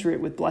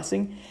commensurate with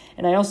blessing.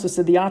 And I also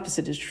said the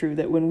opposite is true,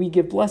 that when we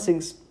give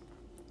offerings,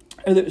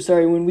 when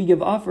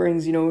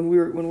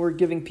we're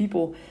giving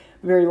people,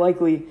 very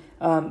likely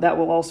that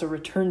will also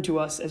return to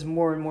us as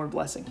more and more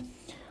blessing.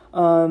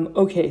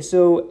 Okay,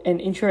 so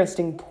an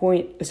interesting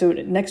point. So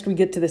next we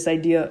get to this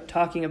idea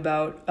talking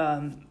about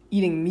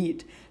eating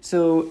meat.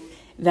 So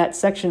that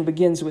section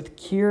begins with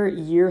Kir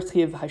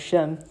Yirchiv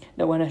Hashem,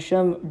 that when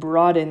Hashem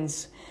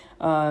broadens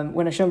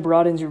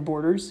your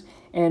borders,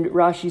 and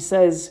Rashi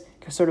says,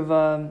 sort of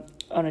on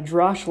a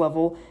drash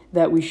level,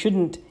 that we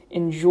shouldn't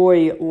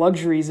enjoy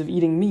luxuries of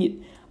eating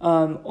meat.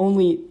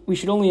 We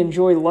should only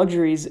enjoy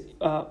luxuries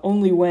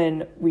only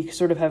when we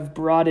sort of have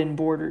broadened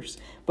borders.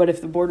 But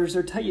if the borders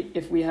are tight,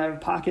 if we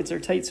have pockets are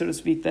tight, so to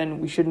speak, then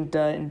we shouldn't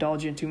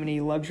indulge in too many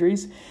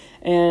luxuries.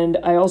 And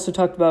I also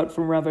talked about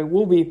from Rabbi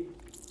Wolbe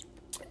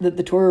that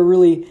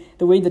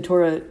the way the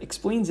Torah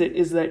explains it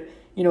is that,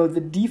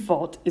 the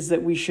default is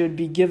that we should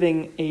be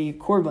giving a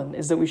korban,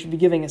 is that we should be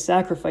giving a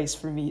sacrifice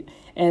for meat,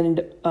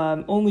 and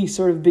only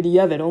sort of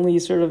b'diavad, only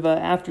sort of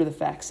after the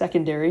fact,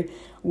 secondary,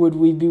 would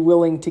we be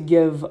willing to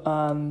give,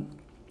 are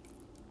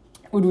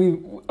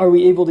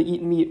we able to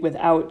eat meat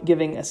without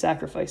giving a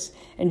sacrifice?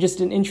 And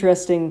just an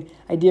interesting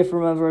idea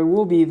from Rabbi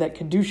Wolbe, that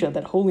kedusha,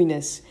 that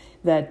holiness,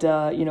 that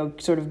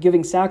sort of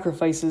giving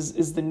sacrifices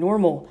is the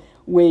normal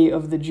way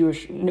of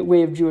Jewish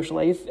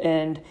life,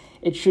 and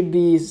it should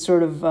be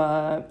sort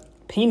of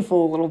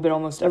painful a little bit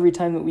almost every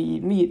time that we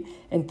eat meat,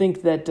 and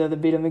think that the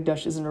Beit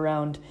HaMikdash isn't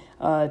around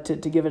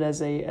to give it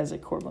as a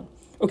korban.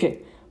 Okay,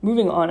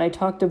 moving on, I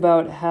talked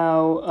about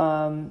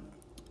how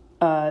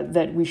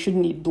that we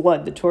shouldn't eat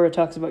blood. The Torah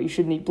talks about you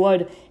shouldn't eat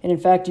blood, and in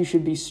fact you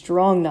should be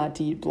strong not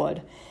to eat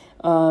blood.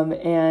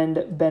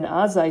 And Ben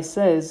Azai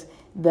says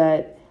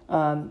that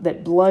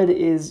blood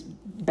is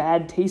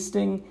bad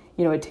tasting.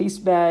 It tastes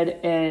bad,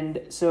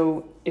 and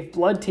so if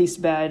blood tastes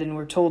bad and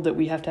we're told that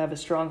we have to have a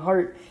strong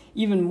heart,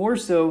 even more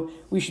so,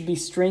 we should be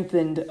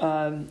strengthened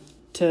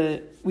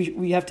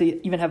we have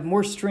to even have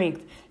more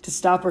strength to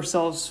stop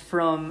ourselves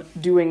from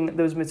doing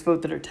those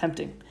mitzvot that are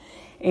tempting.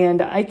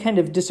 And I kind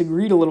of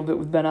disagreed a little bit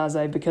with Ben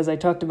Azai, because I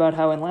talked about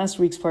how in last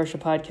week's Parsha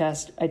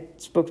podcast, I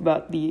spoke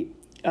about the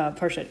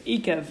Parshat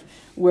Ekev,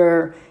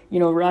 where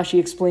Rashi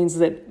explains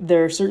that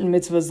there are certain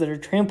mitzvahs that are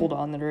trampled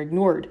on, that are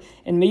ignored,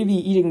 and maybe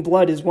eating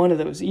blood is one of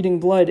those. Eating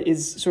blood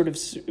is sort of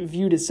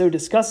viewed as so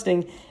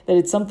disgusting that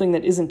it's something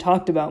that isn't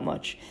talked about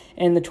much,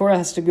 and the Torah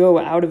has to go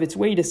out of its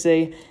way to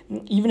say,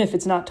 even if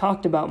it's not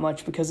talked about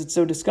much because it's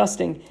so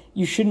disgusting,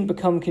 you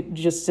shouldn't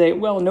just say,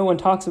 well, no one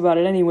talks about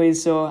it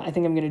anyways, so I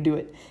think I'm going to do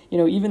it.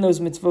 Even those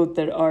mitzvot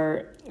that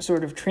are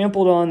sort of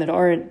trampled on, that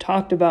aren't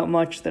talked about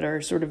much, that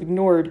are sort of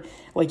ignored,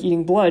 like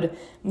eating blood,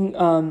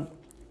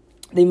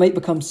 they might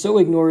become so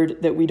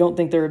ignored that we don't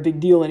think they're a big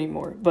deal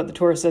anymore. But the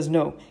Torah says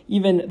no.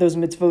 Even those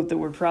mitzvot that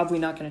we're probably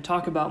not going to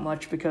talk about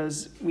much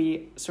because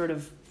we sort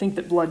of think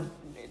that blood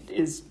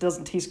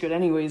doesn't taste good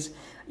anyways,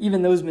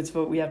 even those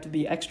mitzvot we have to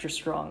be extra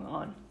strong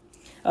on.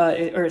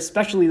 Or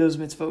especially those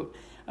mitzvot.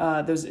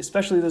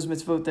 Especially those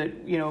mitzvot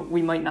that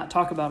we might not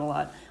talk about a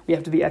lot, we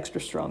have to be extra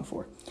strong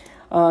for.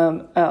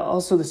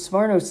 Also, the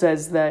Sforno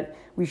says that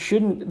we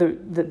shouldn't.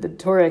 The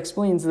Torah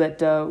explains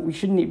that we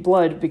shouldn't eat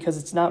blood because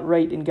it's not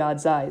right in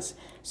God's eyes.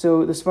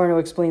 So the Sforno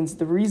explains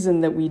the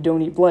reason that we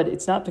don't eat blood.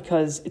 It's not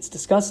because it's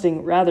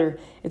disgusting. Rather,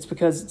 it's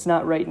because it's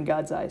not right in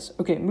God's eyes.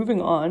 Okay,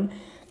 moving on.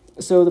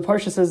 So the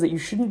Parsha says that you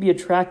shouldn't be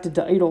attracted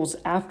to idols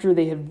after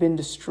they have been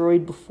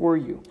destroyed before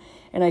you.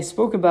 And I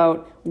spoke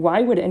about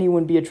why would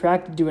anyone be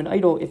attracted to an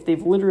idol if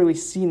they've literally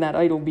seen that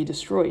idol be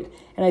destroyed.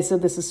 And I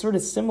said this is sort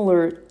of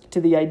similar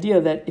to the idea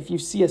that if you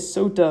see a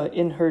sota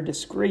in her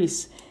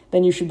disgrace,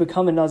 then you should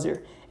become a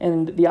nazir.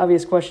 And the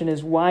obvious question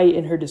is why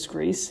in her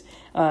disgrace?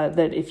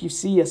 That if you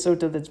see a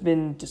sota that's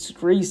been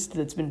disgraced,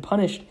 that's been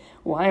punished,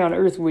 why on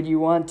earth would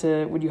you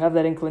have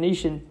that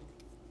inclination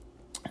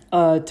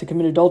to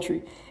commit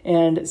adultery?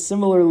 And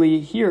similarly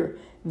here,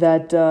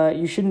 that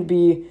you shouldn't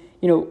be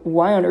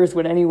why on earth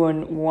would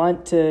anyone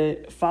want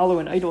to follow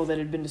an idol that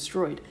had been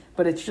destroyed?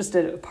 But it's just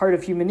a part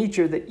of human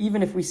nature that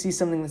even if we see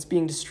something that's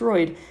being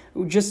destroyed,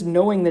 just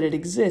knowing that it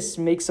exists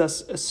makes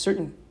us a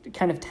certain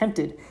kind of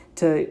tempted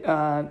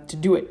to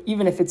do it.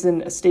 Even if it's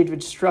in a state of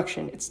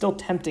destruction, it's still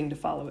tempting to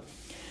follow it.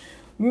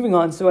 Moving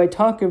on, so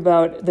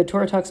the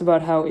Torah talks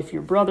about how if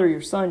your brother,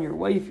 your son, your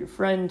wife, your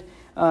friend,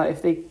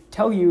 if they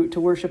tell you to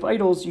worship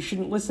idols, you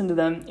shouldn't listen to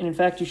them, and in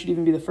fact, you should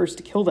even be the first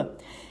to kill them.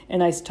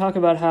 And I talk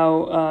about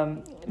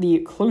how the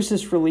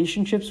closest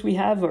relationships we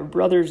have, our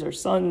brothers, our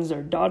sons,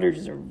 our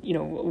daughters, our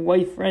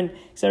wife, friend,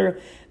 etc.,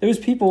 those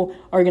people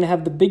are going to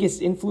have the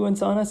biggest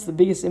influence on us, the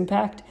biggest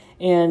impact,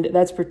 and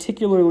that's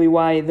particularly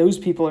why those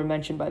people are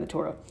mentioned by the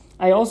Torah.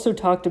 I also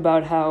talked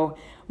about how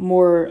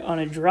more on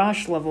a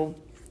drash level,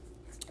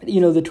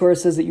 the Torah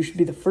says that you should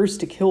be the first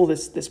to kill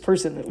this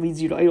person that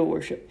leads you to idol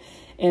worship.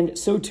 And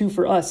so too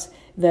for us,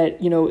 that,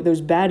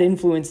 those bad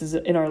influences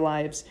in our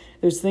lives,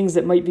 those things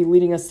that might be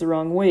leading us the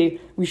wrong way,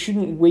 we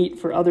shouldn't wait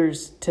for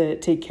others to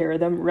take care of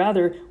them.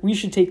 Rather, we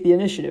should take the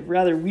initiative.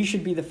 Rather, we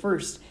should be the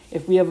first.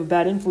 If we have a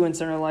bad influence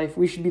in our life,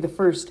 we should be the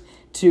first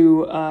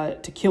to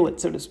kill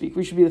it, so to speak.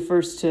 We should be the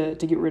first to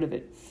get rid of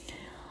it.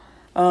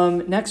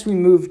 Next, we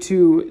move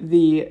to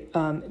the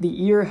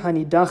Ir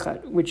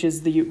Hanidachat, which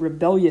is the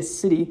rebellious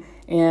city,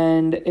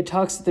 and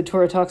the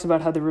Torah talks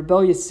about how the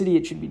rebellious city,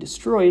 it should be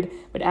destroyed,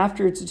 but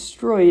after it's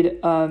destroyed,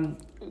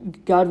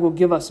 God will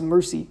give us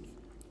mercy.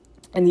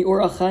 And the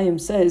Or HaChaim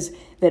says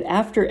that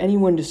after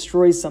anyone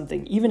destroys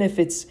something, even if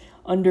it's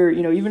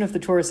even if the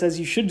Torah says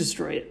you should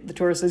destroy it, the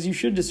Torah says you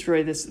should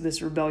destroy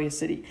this rebellious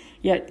city,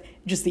 yet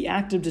just the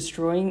act of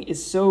destroying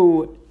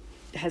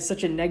has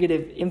such a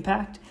negative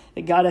impact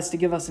that God has to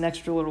give us an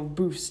extra little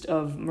boost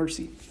of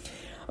mercy.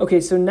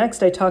 Okay, so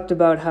next I talked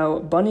about how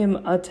Banim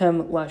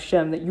Atem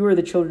Lashem, that you are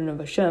the children of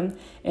Hashem,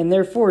 and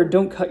therefore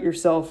don't cut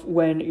yourself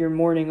when you're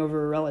mourning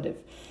over a relative.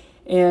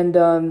 And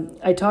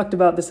I talked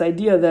about this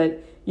idea that,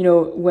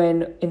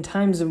 when in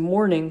times of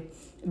mourning,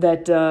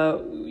 that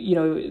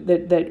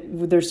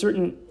there's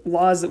certain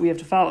laws that we have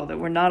to follow, that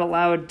we're not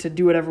allowed to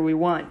do whatever we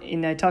want.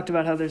 And I talked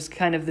about how there's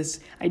kind of this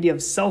idea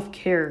of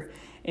self-care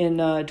in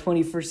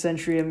 21st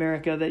century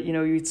America, that,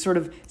 you sort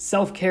of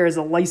self-care is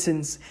a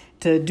license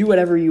to do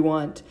whatever you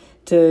want,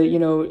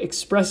 to,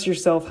 express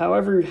yourself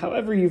however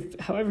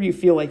you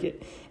feel like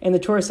it. And the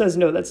Torah says,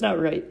 no, that's not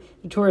right.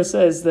 The Torah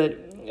says that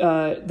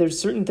there's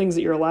certain things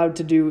that you're allowed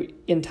to do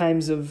in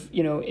times of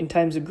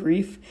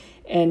grief,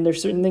 and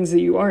there's certain things that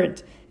you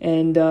aren't.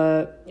 And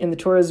the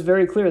Torah is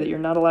very clear that you're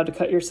not allowed to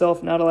cut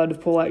yourself, not allowed to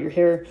pull out your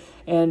hair.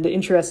 And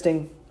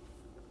interesting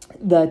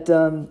that,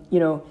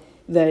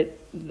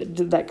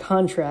 that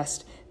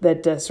contrast,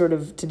 that sort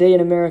of today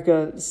in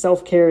America,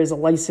 self-care is a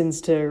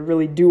license to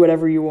really do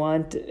whatever you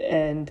want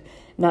and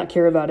not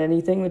care about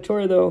anything. The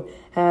Torah, though,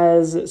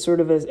 has sort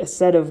of a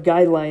set of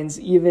guidelines,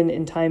 even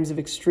in times of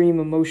extreme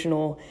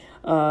emotional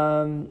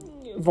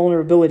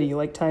vulnerability,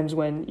 like times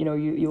when,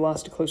 you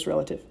lost a close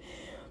relative.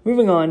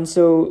 Moving on,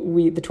 so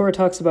the Torah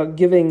talks about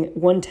giving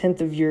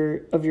 1/10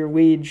 of your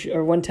wage,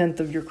 or 1/10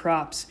 of your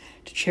crops,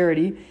 to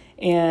charity,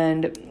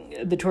 and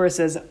the Torah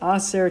says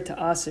aser to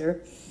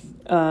aser,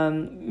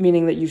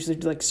 meaning that you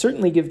should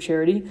certainly give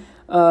charity,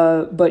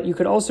 but you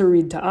could also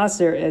read to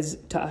aser as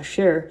to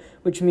asher,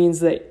 which means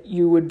that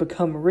you would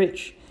become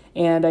rich.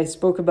 And I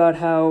spoke about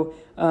how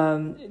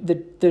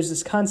there's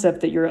this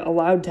concept that you're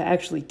allowed to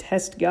actually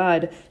test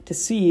God to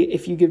see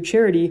if you give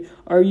charity,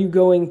 are you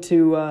going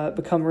to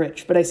become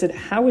rich? But I said,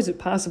 how is it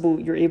possible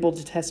you're able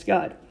to test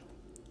God?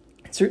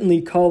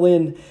 Certainly call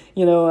in,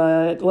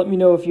 let me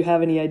know if you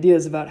have any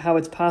ideas about how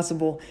it's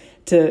possible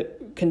to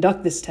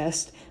conduct this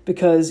test,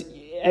 because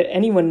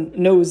anyone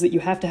knows that you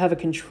have to have a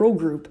control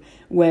group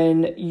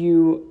when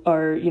you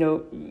are,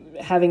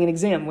 having an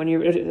exam, when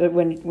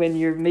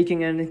you're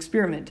making an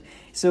experiment.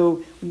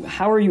 So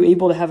how are you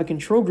able to have a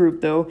control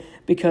group, though?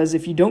 Because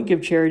if you don't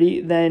give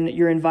charity, then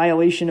you're in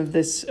violation of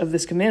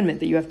this commandment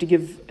that you have to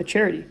give a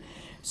charity.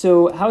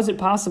 So how is it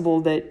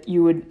possible that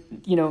you would,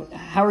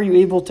 how are you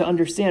able to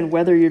understand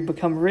whether you'd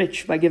become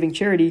rich by giving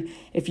charity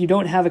if you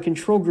don't have a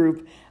control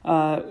group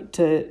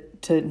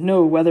to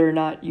know whether or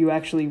not you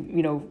actually,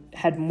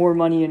 had more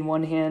money in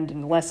one hand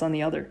and less on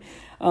the other?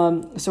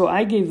 So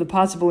I gave the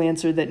possible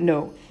answer that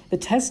no, the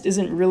test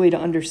isn't really to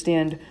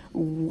understand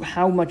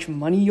how much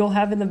money you'll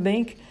have in the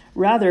bank.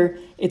 Rather,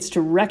 it's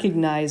to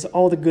recognize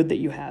all the good that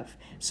you have.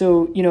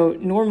 So,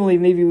 normally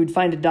maybe we'd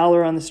find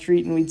 $1 on the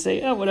street and we'd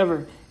say, oh,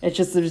 whatever. It's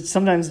just there's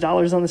sometimes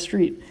dollars on the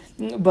street.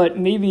 But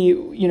maybe,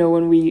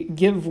 when we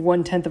give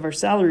 1/10 of our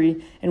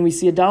salary and we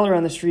see $1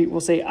 on the street,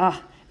 we'll say,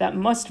 that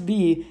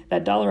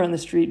 $1 on the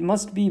street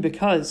must be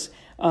because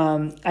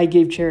I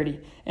gave charity.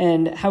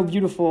 And how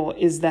beautiful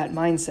is that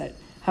mindset?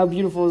 How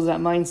beautiful is that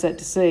mindset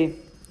to say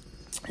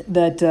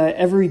that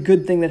every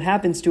good thing that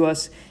happens to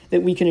us,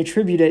 that we can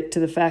attribute it to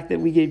the fact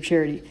that we gave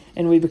charity,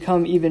 and we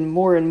become even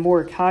more and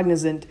more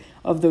cognizant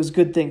of those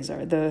good things.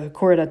 The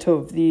Korat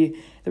HaTov, the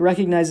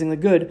recognizing the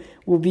good,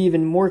 will be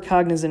even more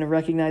cognizant of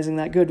recognizing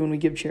that good when we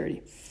give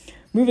charity.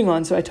 Moving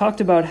on, so I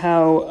talked about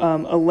how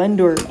a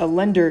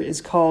lender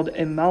is called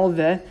a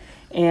malveh,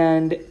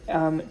 and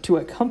to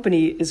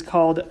accompany is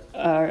called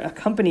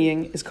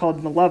accompanying is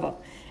called malava.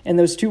 And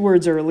those two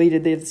words are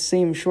related. They have the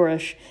same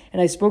shoresh.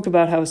 And I spoke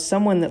about how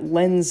someone that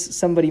lends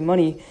somebody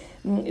money,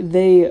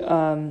 they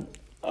are,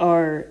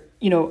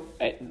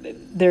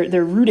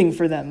 they're rooting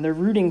for them. They're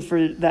rooting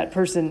for that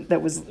person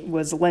that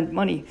was lent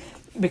money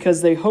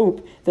because they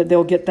hope that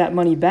they'll get that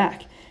money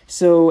back.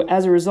 So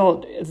as a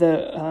result,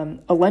 a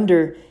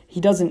lender,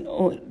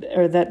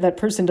 that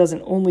person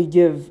doesn't only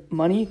give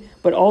money,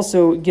 but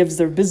also gives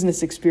their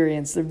business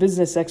experience, their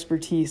business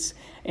expertise,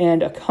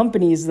 and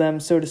accompanies them,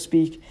 so to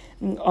speak,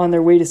 on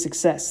their way to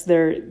success.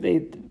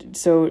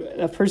 So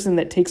a person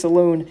that takes a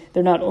loan,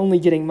 they're not only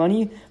getting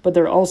money, but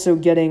they're also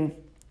getting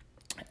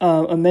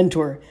a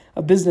mentor,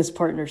 a business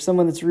partner,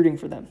 someone that's rooting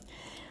for them.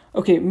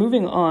 Okay,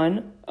 moving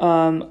on.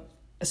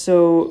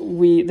 So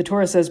the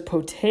Torah says,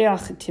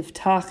 "Poteach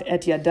tiftach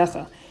et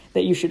yadecha,"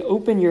 that you should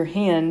open your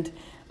hand.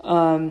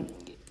 And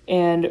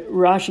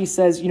Rashi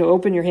says,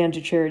 open your hand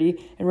to charity.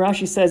 And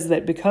Rashi says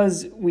that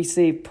because we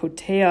say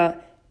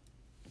poteach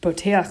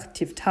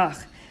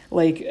tiftach,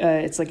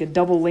 it's like a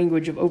double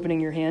language of opening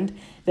your hand,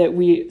 that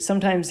we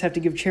sometimes have to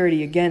give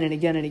charity again and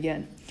again and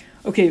again.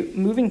 Okay,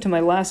 moving to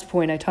my last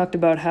point, I talked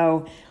about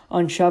how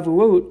on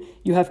Shavuot,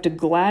 you have to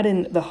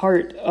gladden the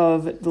heart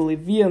of the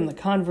Levium, the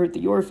convert,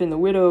 the orphan, the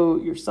widow,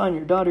 your son,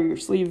 your daughter, your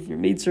slave, your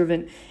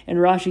maidservant. And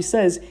Rashi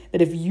says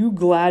that if you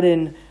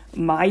gladden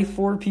my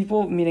 4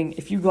 people, meaning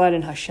if you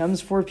gladden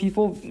Hashem's 4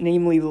 people,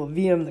 namely the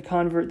Levium, the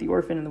convert, the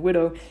orphan, and the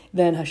widow,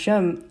 then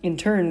Hashem in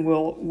turn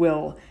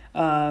will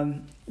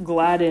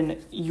gladden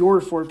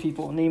your 4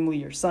 people, namely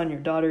your son, your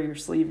daughter, your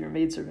slave, your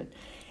maidservant.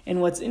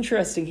 And what's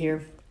interesting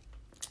here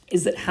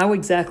is that how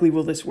exactly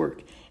will this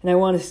work? And I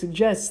want to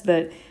suggest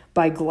that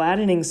by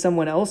gladdening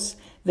someone else,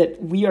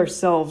 that we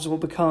ourselves will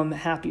become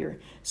happier.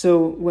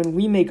 So when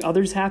we make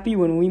others happy,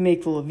 when we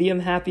make the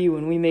Levium happy,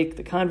 when we make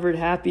the convert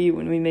happy,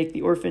 when we make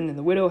the orphan and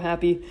the widow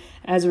happy,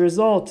 as a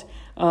result,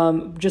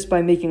 just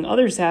by making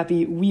others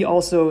happy,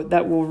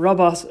 that will rub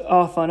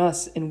off on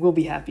us and we'll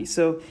be happy.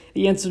 So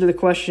the answer to the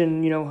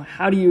question,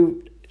 how do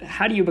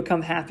you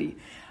become happy?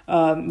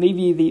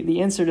 Maybe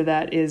the answer to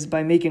that is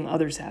by making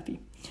others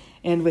happy.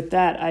 And with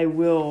that, I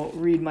will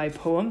read my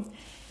poem.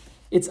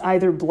 It's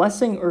either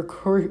blessing or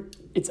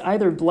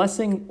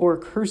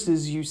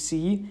curses you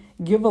see.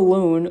 Give a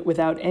loan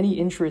without any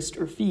interest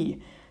or fee.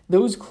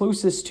 Those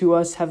closest to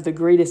us have the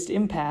greatest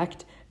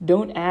impact.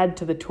 Don't add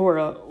to the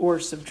Torah or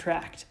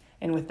subtract.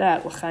 And with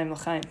that, l'chaim,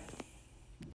 l'chaim.